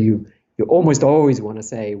 So you you almost always want to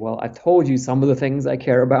say, well, I've told you some of the things I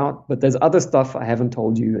care about, but there's other stuff I haven't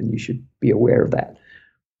told you, and you should be aware of that.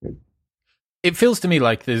 It feels to me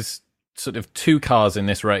like there's sort of two cars in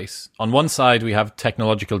this race. On one side, we have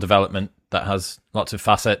technological development that has lots of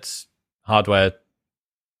facets, hardware,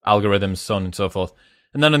 algorithms, so on and so forth.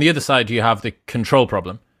 And then on the other side, you have the control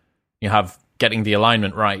problem. You have getting the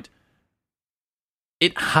alignment right.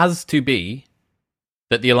 It has to be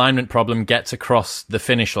that the alignment problem gets across the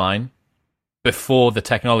finish line before the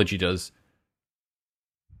technology does,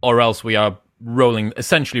 or else we are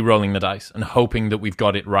essentially rolling the dice and hoping that we've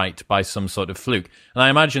got it right by some sort of fluke. And I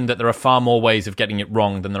imagine that there are far more ways of getting it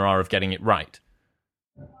wrong than there are of getting it right.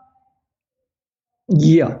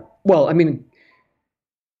 Yeah. Well, I mean,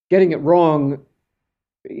 getting it wrong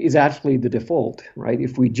is actually the default, right?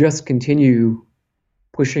 If we just continue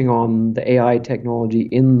pushing on the AI technology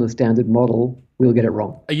in the standard model, we'll get it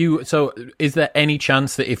wrong. So is there any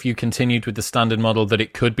chance that if you continued with the standard model that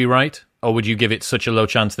it could be right? Or would you give it such a low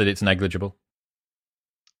chance that it's negligible?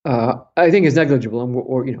 I think it's negligible,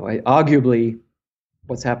 or arguably,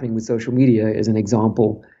 what's happening with social media is an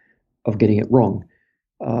example of getting it wrong.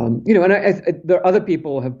 And there are other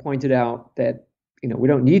people have pointed out that we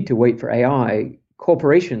don't need to wait for AI.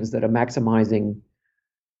 Corporations that are maximizing,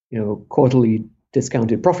 quarterly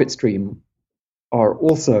discounted profit stream are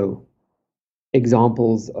also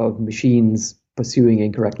examples of machines pursuing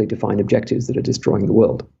incorrectly defined objectives that are destroying the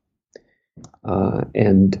world.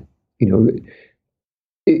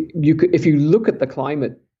 If you look at the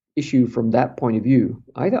climate issue from that point of view,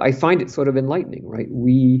 I find it sort of enlightening, right?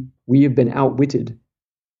 We have been outwitted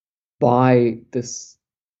by this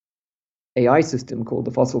AI system called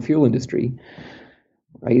the fossil fuel industry,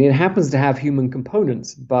 right? It happens to have human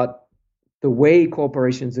components, but the way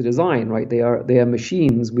corporations are designed, right? They are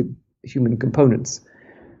machines with human components,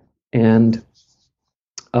 and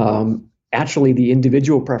actually, the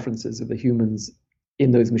individual preferences of the humans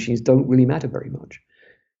in those machines don't really matter very much.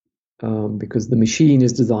 Because the machine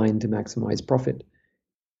is designed to maximize profit,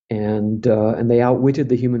 and they outwitted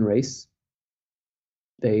the human race.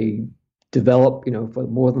 They developed, for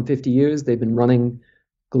more than 50 years, they've been running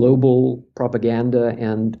global propaganda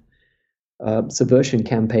and subversion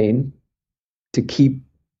campaign to keep,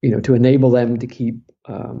 to enable them to keep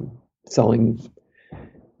selling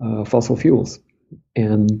fossil fuels,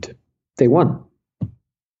 and they won.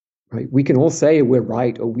 Right? We can all say we're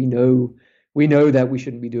right, or we know that we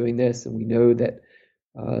shouldn't be doing this, and we know that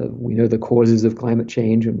we know the causes of climate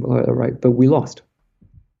change, and right, but we lost.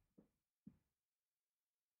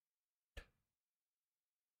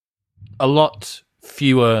 A lot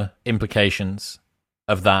fewer implications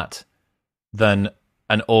of that than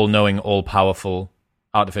an all-knowing, all-powerful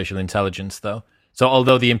artificial intelligence, though. So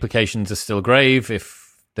although the implications are still grave,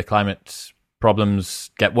 if the climate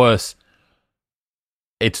problems get worse,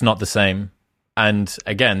 it's not the same. And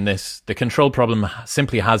again, the control problem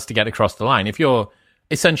simply has to get across the line. If you're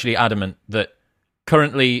essentially adamant that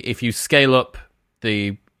currently, if you scale up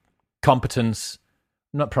the competence,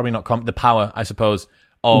 the power, I suppose,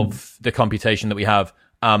 of the computation that we have,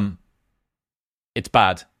 it's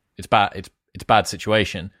bad. It's bad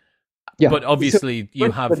situation. Yeah. But obviously, the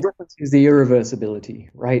difference is the irreversibility,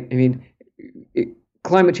 right? I mean,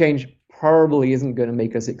 climate change probably isn't going to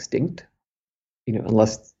make us extinct,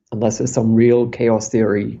 unless there's some real chaos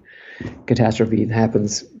theory catastrophe that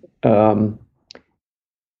happens. And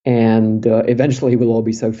eventually we'll all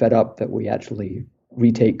be so fed up that we actually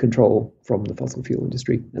retake control from the fossil fuel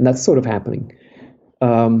industry. And that's sort of happening.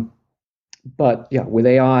 But yeah, with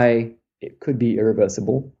AI, it could be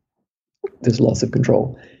irreversible. There's loss of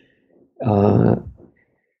control.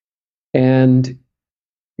 And,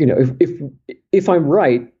 if I'm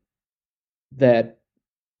right, that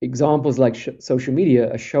examples like social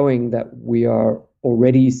media are showing that we are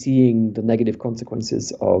already seeing the negative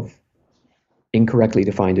consequences of incorrectly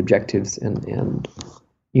defined objectives and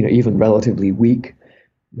even relatively weak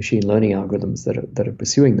machine learning algorithms that are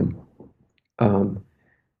pursuing them,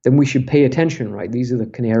 then we should pay attention, right? These are the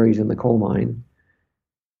canaries in the coal mine.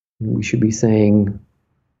 We should be saying,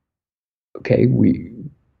 okay, we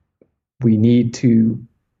need to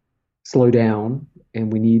slow down,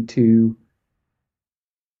 and we need to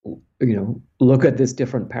look at this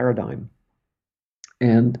different paradigm.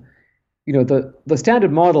 And the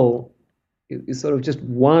standard model is sort of just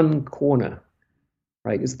one corner,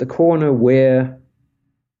 right? It's the corner where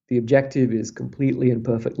the objective is completely and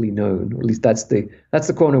perfectly known, or at least that's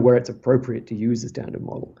the corner where it's appropriate to use the standard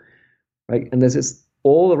model, right? And there's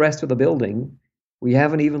all the rest of the building we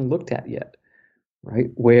haven't even looked at yet, right?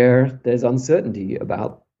 Where there's uncertainty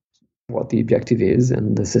about what the objective is,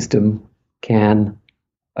 and the system can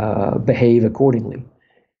behave accordingly.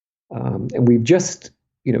 And we've just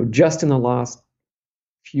in the last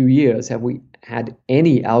few years, have we had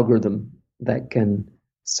any algorithm that can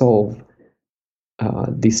solve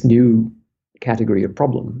this new category of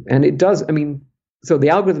problem? And it does. I mean, so the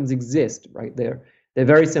algorithms exist, right? They're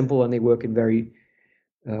very simple and they work in very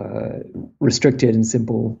restricted and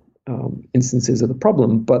simple instances of the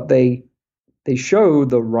problem, but they show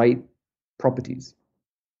the right properties,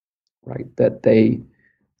 right? That they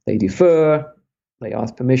defer, they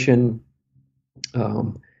ask permission,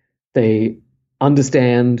 they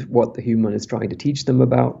understand what the human is trying to teach them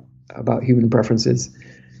about human preferences,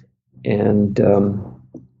 and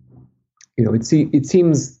it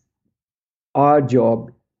seems our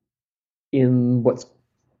job in what's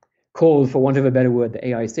called, for want of a better word, the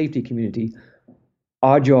AI safety community,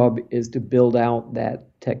 our job is to build out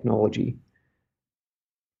that technology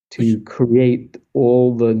to create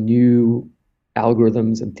all the new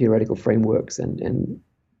algorithms and theoretical frameworks and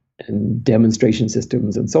demonstration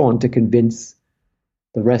systems and so on to convince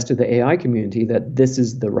the rest of the AI community that this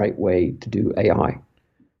is the right way to do AI.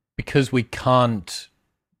 Because we can't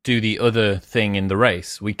do the other thing in the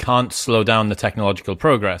race. We can't slow down the technological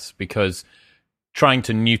progress, because trying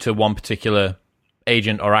to neuter one particular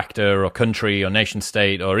agent or actor or country or nation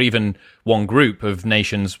state or even one group of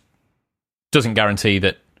nations doesn't guarantee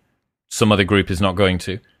that some other group is not going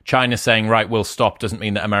to. China saying, right, we'll stop, doesn't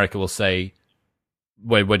mean that America will say,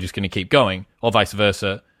 we're just going to keep going, or vice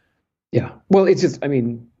versa. Yeah. Well, it's just, I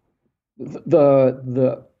mean,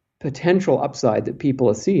 the potential upside that people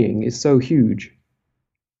are seeing is so huge,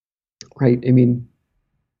 right? I mean,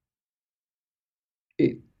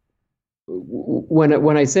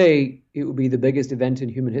 when I say it will be the biggest event in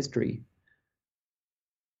human history,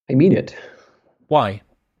 I mean it. Why?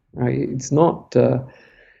 Right? It's not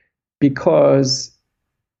because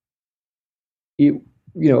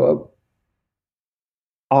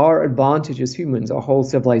our advantage as humans, our whole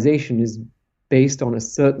civilization is based on a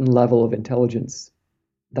certain level of intelligence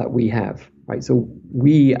that we have, right? So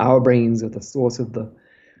our brains are the source of the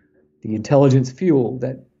intelligence fuel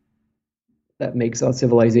that makes our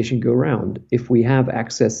civilization go round. If we have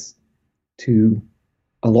access to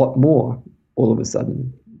a lot more all of a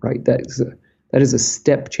sudden, right, that is a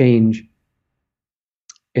step change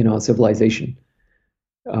in our civilization.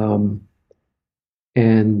 On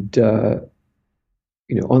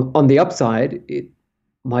the upside, it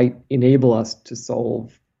might enable us to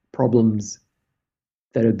solve problems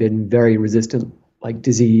that have been very resistant, like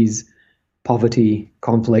disease, poverty,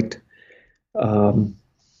 conflict. And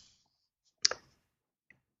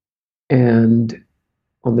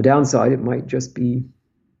on the downside, it might just be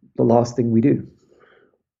the last thing we do.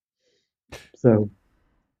 So,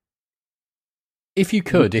 if you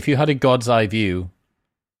had a God's eye view,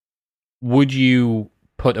 would you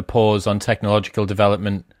put a pause on technological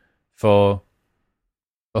development for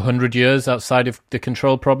 100 years outside of the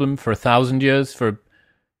control problem, for 1,000 years, for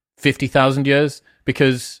 50,000 years?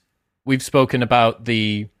 Because we've spoken about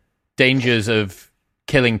the dangers of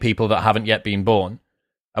killing people that haven't yet been born.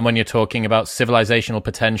 And when you're talking about civilizational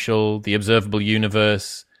potential, the observable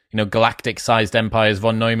universe, galactic-sized empires,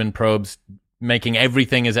 von Neumann probes, making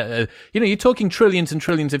everything as you're talking trillions and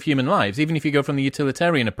trillions of human lives. Even if you go from the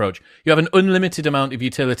utilitarian approach, you have an unlimited amount of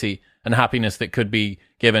utility and happiness that could be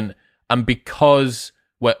given. And because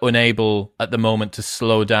we're unable at the moment to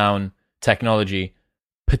slow down technology,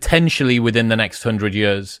 potentially within the next 100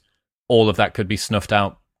 years, all of that could be snuffed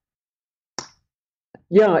out.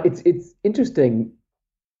 Yeah, it's interesting.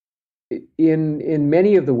 In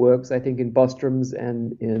many of the works, I think in Bostrom's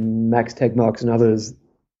and in Max Tegmark's and others,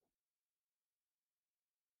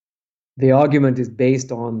 the argument is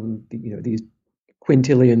based on these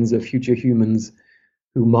quintillions of future humans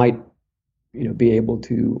who might be able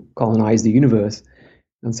to colonize the universe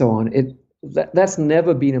and so on. That's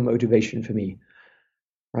never been a motivation for me,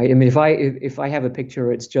 right? I mean, if I have a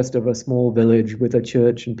picture, it's just of a small village with a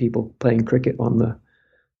church and people playing cricket on the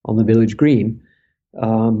village green,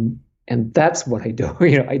 and that's what I do.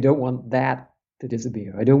 I don't want that to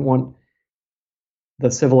disappear. I don't want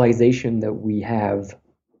the civilization that we have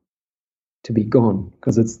to be gone,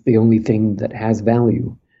 because it's the only thing that has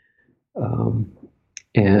value.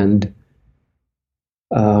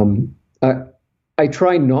 I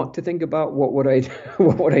try not to think about what would I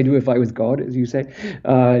do if I was God, as you say.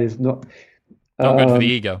 It's not good for the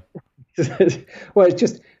ego. Well, it's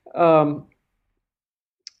just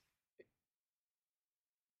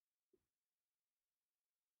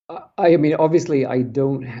I mean, obviously, I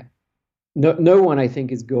don't. No one, I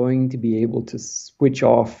think, is going to be able to switch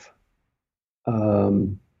off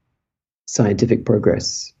scientific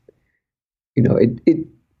progress.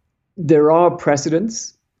 There are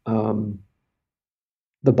precedents. The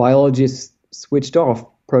biologists switched off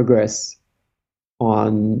progress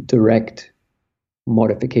on direct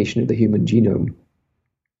modification of the human genome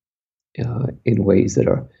in ways that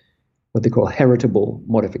are what they call heritable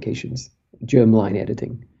modifications, germline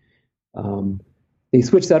editing. They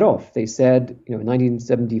switched that off. They said, in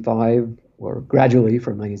 1975, or gradually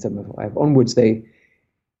from 1975 onwards, they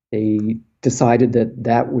decided that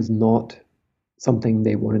that was not something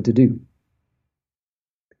they wanted to do.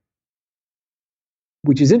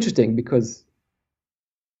 Which is interesting because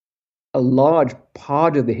a large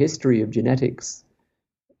part of the history of genetics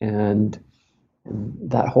and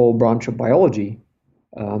that whole branch of biology,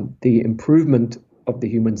 the improvement of the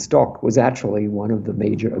human stock was actually one of the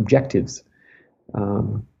major objectives.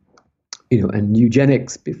 And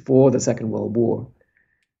eugenics before the Second World War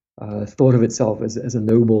thought of itself as a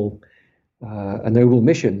noble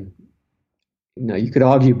mission. You could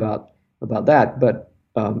argue about that, but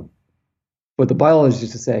for the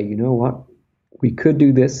biologists to say, you know what, we could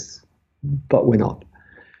do this, but we're not,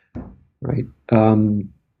 right?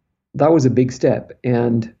 That was a big step.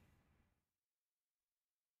 And,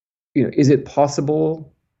 is it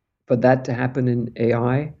possible for that to happen in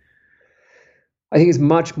AI? I think it's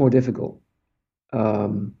much more difficult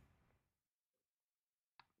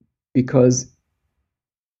because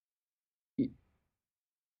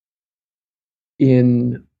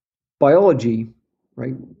in biology,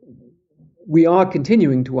 right, we are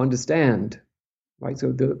continuing to understand, right?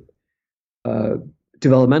 So the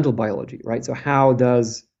developmental biology, right? So how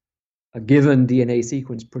does a given DNA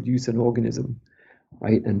sequence produce an organism,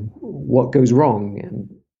 right? And what goes wrong? And,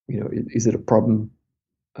 is it a problem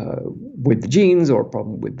with the genes or a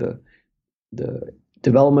problem with the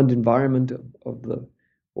development environment of the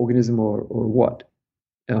organism or what?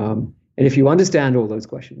 And if you understand all those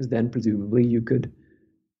questions, then presumably you could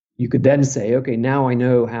then say, okay, now I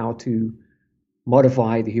know how to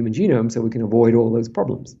modify the human genome so we can avoid all those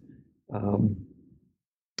problems.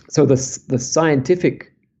 So the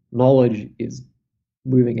scientific knowledge is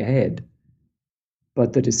moving ahead,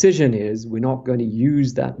 but the decision is we're not going to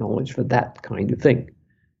use that knowledge for that kind of thing.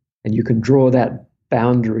 And you can draw that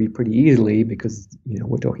boundary pretty easily because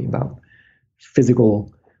we're talking about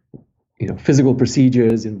physical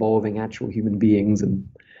procedures involving actual human beings and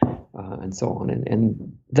so on,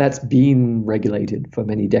 and that's been regulated for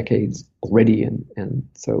many decades already, and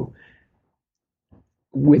so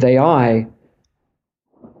with AI,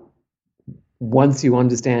 once you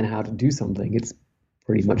understand how to do something, it's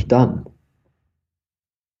pretty much done,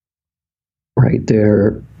 right?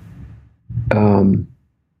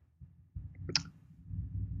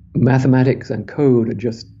 Mathematics and code are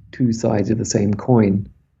just two sides of the same coin,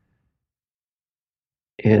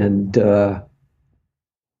 and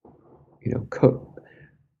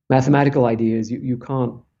mathematical ideas, you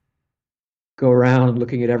can't go around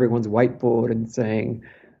looking at everyone's whiteboard and saying,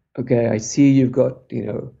 okay, I see you've got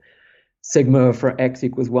sigma for x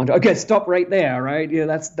equals 1. Okay, stop right there, right?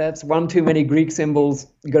 That's one too many Greek symbols.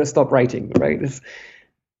 You got to stop writing, right?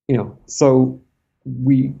 So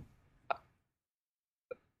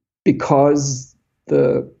because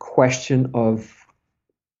the question of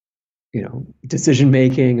decision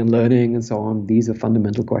making and learning and so on, these are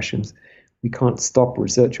fundamental questions. We can't stop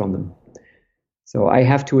research on them. So I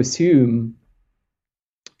have to assume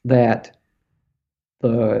that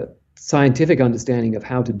the scientific understanding of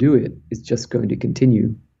how to do it is just going to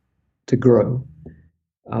continue to grow.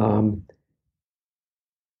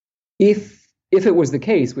 If it was the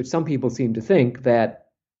case, which some people seem to think, that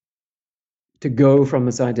to go from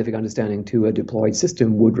a scientific understanding to a deployed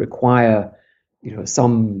system would require,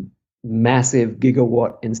 some massive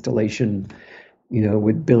gigawatt installation,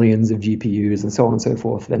 with billions of GPUs and so on and so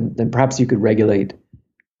forth, then perhaps you could regulate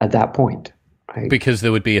at that point. Right? Because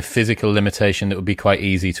there would be a physical limitation that would be quite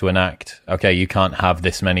easy to enact. Okay, you can't have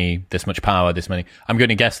this much power, this many. I'm going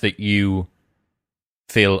to guess that you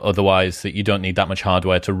feel otherwise, that you don't need that much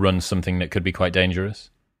hardware to run something that could be quite dangerous.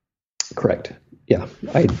 Correct. Yeah,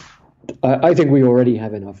 I think we already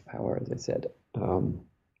have enough power, as I said,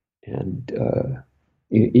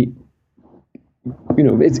 it's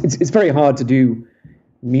very hard to do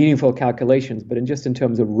meaningful calculations, but in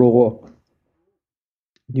terms of raw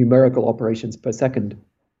numerical operations per second,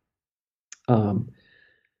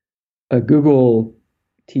 a Google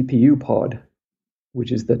TPU pod,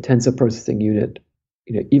 which is the tensor processing unit,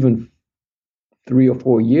 even 3 or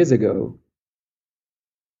 4 years ago,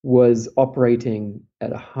 was operating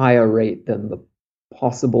at a higher rate than the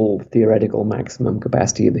possible theoretical maximum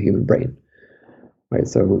capacity of the human brain. Right,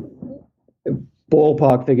 so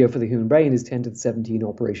ballpark figure for the human brain is 10 to the 17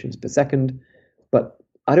 operations per second, but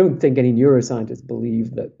I don't think any neuroscientists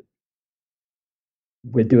believe that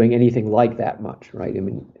we're doing anything like that much, right? I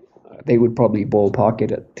mean, they would probably ballpark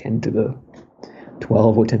it at 10 to the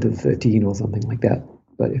 12 or 10 to the 13 or something like that.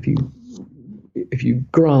 But if you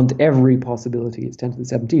grant every possibility, it's 10 to the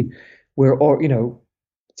 17. Where, or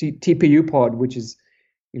TPU pod, which is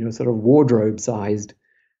sort of wardrobe sized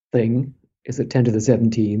thing, is at 10 to the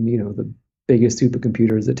 17. The biggest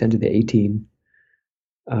supercomputer is at 10 to the 18.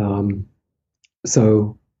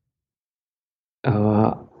 So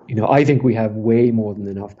I think we have way more than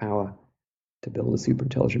enough power to build a super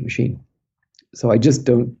intelligent machine. So I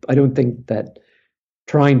don't think that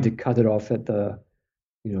trying to cut it off at the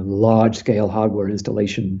large scale hardware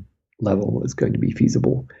installation level is going to be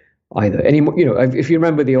feasible either. Anymore, if you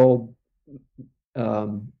remember the old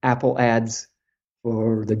Apple ads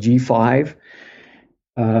for the G5,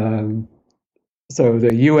 so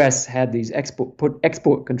the US had these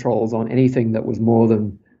export controls on anything that was more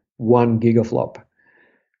than 1 gigaflop,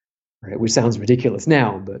 right? Which sounds ridiculous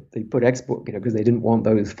now, but they put export, because they didn't want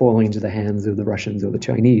those falling into the hands of the Russians or the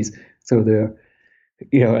Chinese. So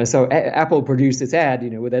Apple produced this ad,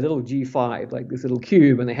 with their little G5, like this little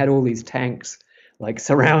cube, and they had all these tanks like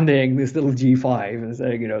surrounding this little G5 and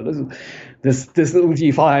saying, this little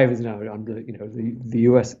G5 is now under, the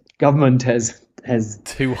US government has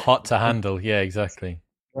too hot to handle. Yeah, exactly.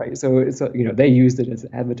 Right. So it's they used it as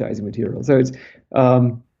advertising material. So it's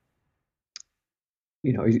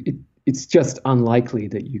it's just unlikely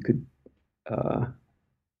that you could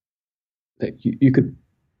you could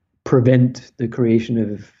prevent the creation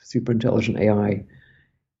of super intelligent AI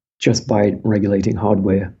just by regulating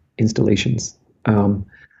hardware installations.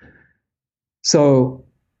 So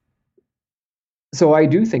I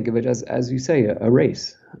do think of it as you say, a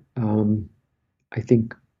race. I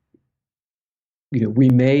think we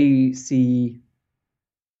may see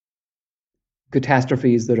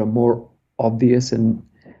catastrophes that are more obvious and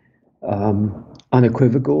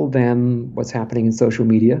unequivocal than what's happening in social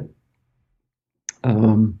media.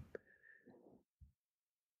 And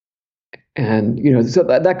so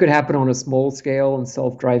that could happen on a small scale in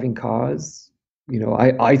self-driving cars.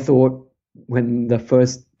 I thought when the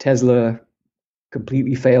first Tesla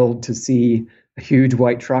completely failed to see a huge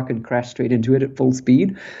white truck and crashed straight into it at full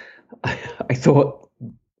speed, I thought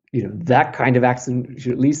that kind of accident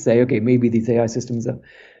should at least say, okay, maybe these AI systems are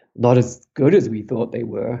not as good as we thought they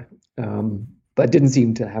were, but didn't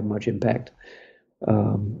seem to have much impact.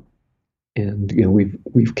 And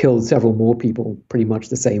we've killed several more people pretty much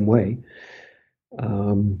the same way.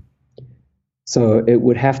 So it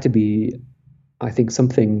would have to be, I think,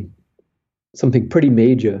 something pretty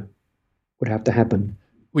major would have to happen.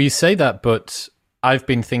 Well, you say that, but I've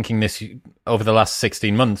been thinking this over the last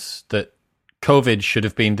 16 months that COVID should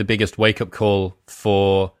have been the biggest wake-up call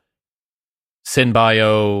for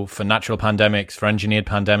synbio, for natural pandemics, for engineered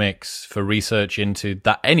pandemics, for research into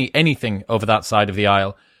that anything over that side of the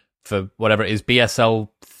aisle, for whatever it is,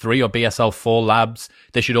 BSL-3 or BSL-4 labs.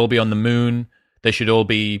 They should all be on the moon. They should all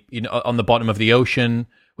be on the bottom of the ocean.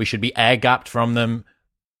 We should be air-gapped from them.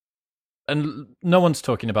 And no one's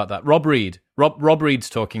talking about that. Rob Reed's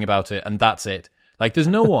talking about it, and that's it. Like, there's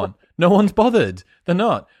no one. No one's bothered. They're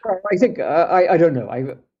not. I think, I don't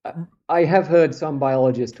know. I have heard some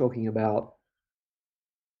biologists talking about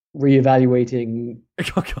reevaluating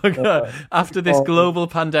after this global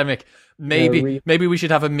pandemic. Maybe we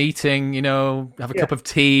should have a meeting, have a cup of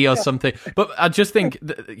tea or something. But I just think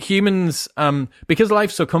that humans, because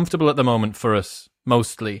life's so comfortable at the moment for us,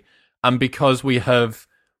 mostly, and because we have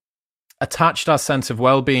attached our sense of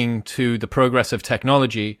well-being to the progress of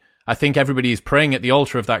technology, I think everybody is praying at the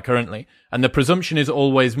altar of that currently. And the presumption is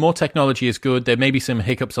always more technology is good. There may be some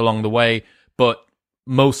hiccups along the way, but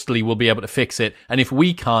mostly we'll be able to fix it. And if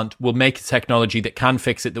we can't, we'll make a technology that can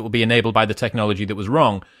fix it, that will be enabled by the technology that was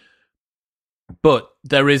wrong. But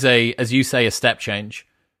there is as you say, a step change.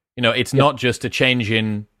 It's not just a change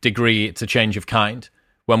in degree, it's a change of kind.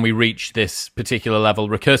 When we reach this particular level,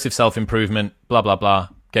 recursive self-improvement, blah, blah, blah,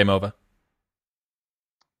 game over.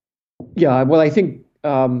 Yeah, well, I think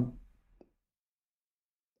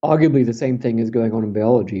arguably the same thing is going on in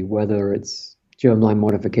biology, whether it's germline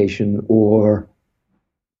modification or,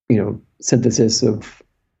 synthesis of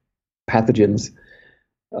pathogens.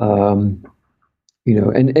 And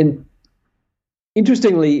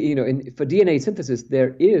interestingly, for DNA synthesis,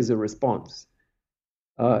 there is a response.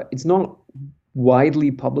 It's not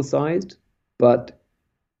widely publicized, but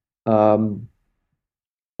all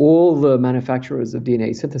the manufacturers of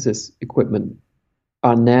DNA synthesis equipment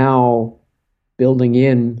are now building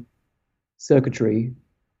in circuitry,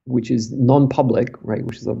 which is non-public, right?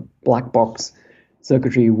 Which is a black box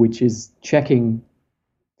circuitry, which is checking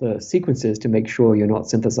the sequences to make sure you're not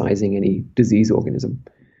synthesizing any disease organism.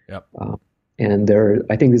 Yep. And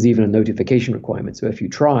I think there's even a notification requirement. So if you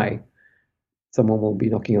try, someone will be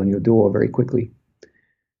knocking on your door very quickly.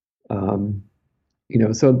 So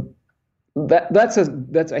that's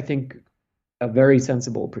I think a very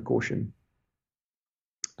sensible precaution.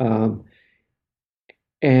 And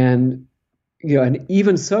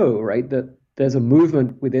even so, right, that there's a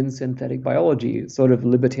movement within synthetic biology, sort of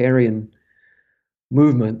libertarian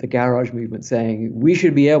movement, the garage movement, saying we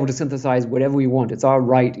should be able to synthesize whatever we want. It's our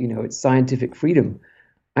right, it's scientific freedom.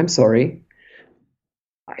 I'm sorry.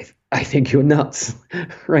 I think you're nuts,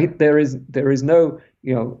 right? There is no,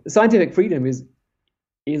 scientific freedom is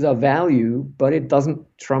a value, but it doesn't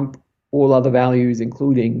trump all other values,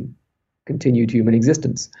 including continued human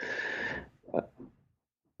existence.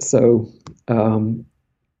 And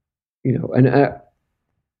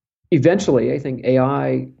eventually, I think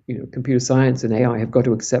AI, computer science and AI have got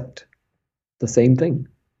to accept the same thing,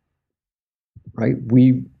 right?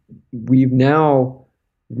 We've now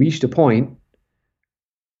reached a point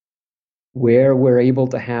where we're able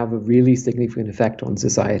to have a really significant effect on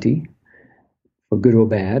society, for good or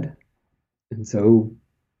bad, and so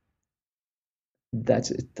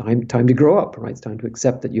that's time to grow up, right? It's time to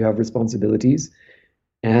accept that you have responsibilities,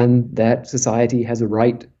 and that society has a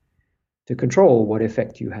right to control what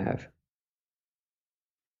effect you have.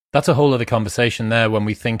 That's a whole other conversation there when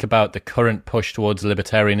we think about the current push towards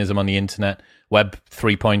libertarianism on the internet, Web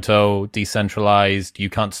 3.0, decentralized, you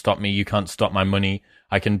can't stop me, you can't stop my money,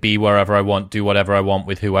 I can be wherever I want, do whatever I want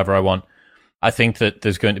with whoever I want. I think that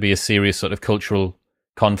there's going to be a serious sort of cultural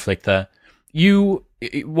conflict there.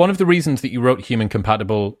 One of the reasons that you wrote Human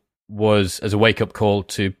Compatible was as a wake-up call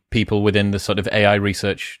to people within the sort of AI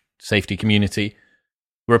research safety community.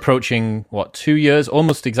 We're approaching, 2 years,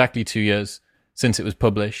 almost exactly 2 years since it was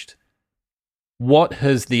published. What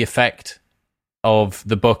has the effect of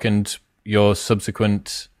the book and your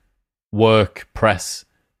subsequent work, press,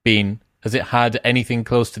 been? Has it had anything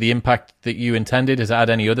close to the impact that you intended? Has it had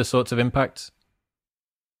any other sorts of impacts?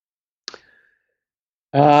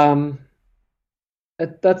 That's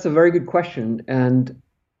a very good question, and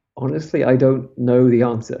honestly, I don't know the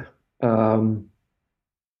answer.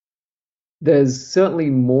 There's certainly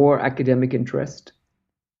more academic interest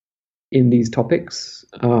in these topics.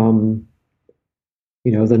 We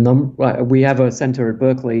have a center at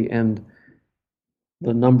Berkeley, and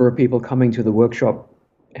the number of people coming to the workshop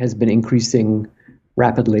has been increasing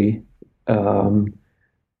rapidly.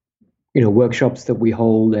 Workshops that we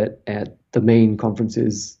hold at the main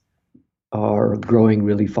conferences are growing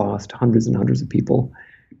really fast, hundreds and hundreds of people.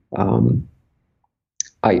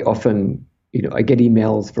 I often, I get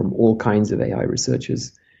emails from all kinds of AI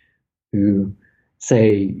researchers who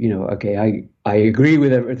say, okay, I agree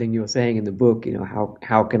with everything you're saying in the book.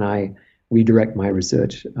 How can I redirect my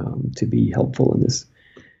research to be helpful in this?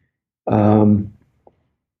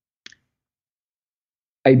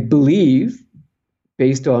 I believe,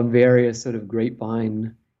 based on various sort of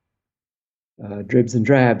grapevine dribs and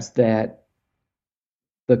drabs, that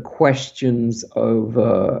the questions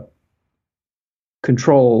of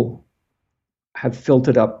control have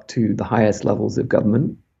filtered up to the highest levels of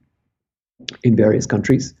government in various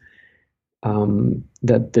countries.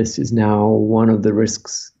 That this is now one of the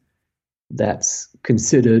risks that's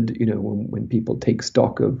considered, when people take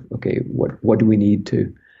stock of, okay, what do we need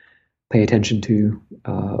to pay attention to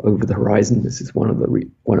over the horizon? This is one of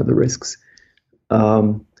the risks.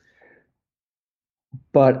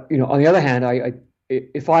 But on the other hand,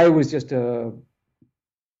 if I was just a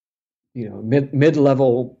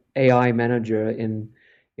mid-level AI manager in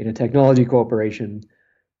a technology corporation,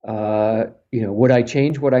 would I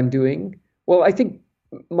change what I'm doing? Well, I think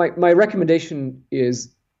my recommendation is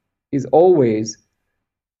always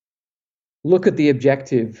look at the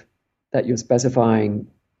objective that you're specifying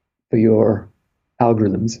for your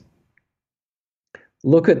algorithms.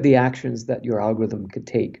 Look at the actions that your algorithm could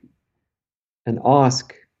take and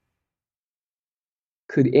ask,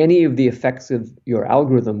 could any of the effects of your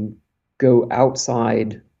algorithm go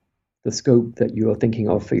outside the scope that you're thinking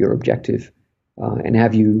of for your objective? And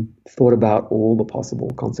have you thought about all the possible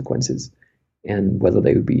consequences and whether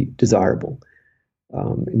they would be desirable?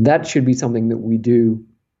 And that should be something that we do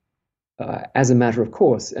as a matter of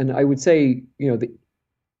course. And I would say,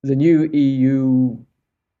 the new EU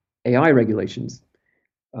AI regulations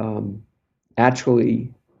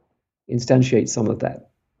actually instantiate some of that.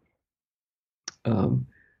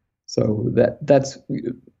 So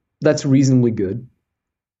that's reasonably good.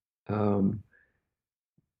 But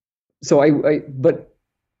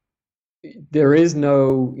there is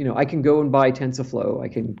no, I can go and buy TensorFlow. I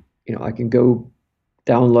can go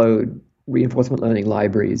download reinforcement learning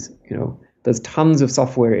libraries. There's tons of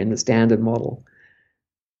software in the standard model,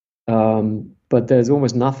 but there's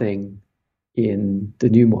almost nothing in the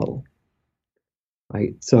new model,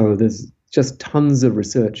 right? So there's just tons of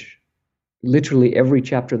research. Literally every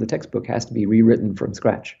chapter of the textbook has to be rewritten from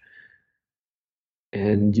scratch.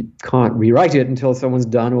 And you can't rewrite it until someone's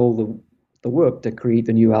done all the work to create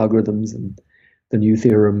the new algorithms and the new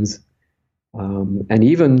theorems, and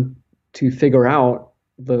even to figure out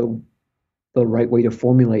the right way to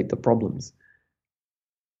formulate the problems.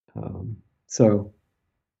 So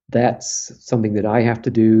that's something that I have to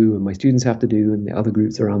do, and my students have to do, and the other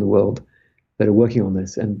groups around the world that are working on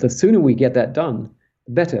this. And the sooner we get that done,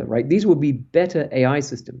 the better, right? These will be better AI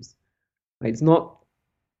systems, right? It's not,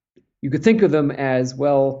 you could think of them as,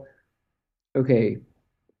 well, okay,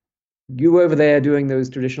 you over there doing those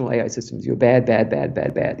traditional AI systems, you're bad,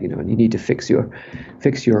 and you need to fix your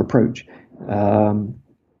approach.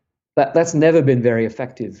 That's never been very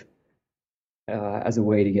effective as a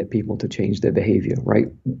way to get people to change their behavior, right?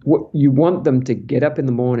 What you want them to get up in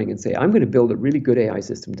the morning and say, I'm going to build a really good AI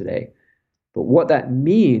system today. But what that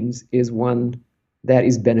means is one that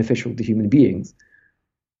is beneficial to human beings,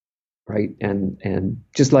 right? And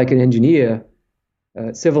just like an engineer,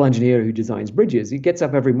 a civil engineer who designs bridges, he gets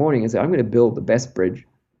up every morning and says, I'm going to build the best bridge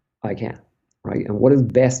I can, right? And what does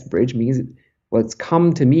best bridge mean? Well, it's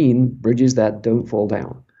come to mean bridges that don't fall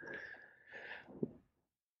down,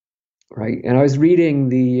 right? And I was reading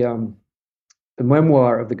the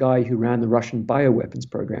memoir of the guy who ran the Russian bioweapons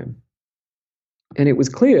program. And it was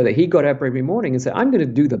clear that he got up every morning and said, I'm going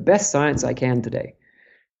to do the best science I can today.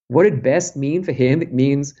 What did best mean for him? It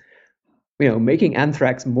means, making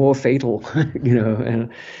anthrax more fatal, and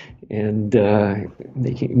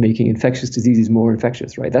making infectious diseases more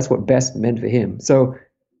infectious, right? That's what best meant for him. So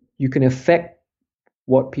you can affect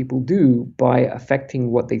what people do by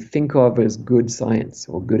affecting what they think of as good science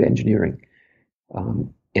or good engineering.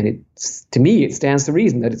 And to me, it stands to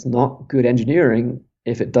reason that it's not good engineering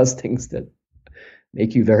if it does things that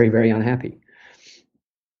make you very, very unhappy.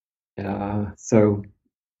 So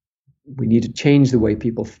we need to change the way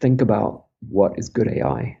people think about what is good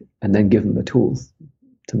AI and then give them the tools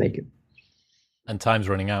to make it. And time's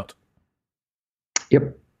running out.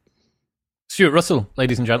 Yep. Stuart Russell,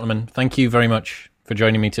 ladies and gentlemen, thank you very much for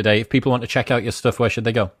joining me today. If people want to check out your stuff, where should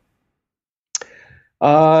they go?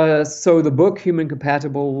 So the book, Human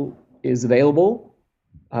Compatible, is available,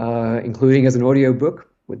 including as an audio book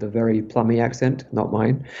with a very plummy accent, not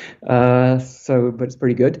mine. But it's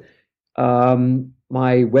pretty good.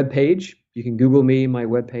 My webpage, you can Google me. My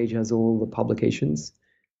webpage has all the publications.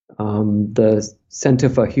 The Center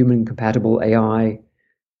for Human Compatible AI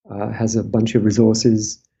has a bunch of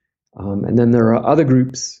resources. And then there are other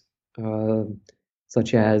groups,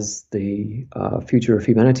 such as the Future of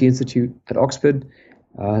Humanity Institute at Oxford,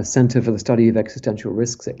 Center for the Study of Existential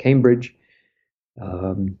Risks at Cambridge,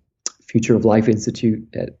 Future of Life Institute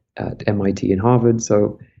at MIT and Harvard.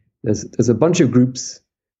 So there's a bunch of groups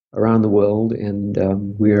around the world, and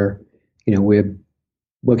we're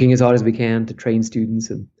working as hard as we can to train students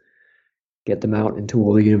and get them out into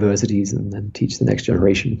all the universities and then teach the next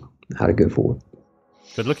generation how to go forward.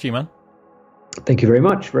 Good luck to you, man. Thank you very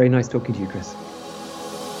much. Very nice talking to you, Chris.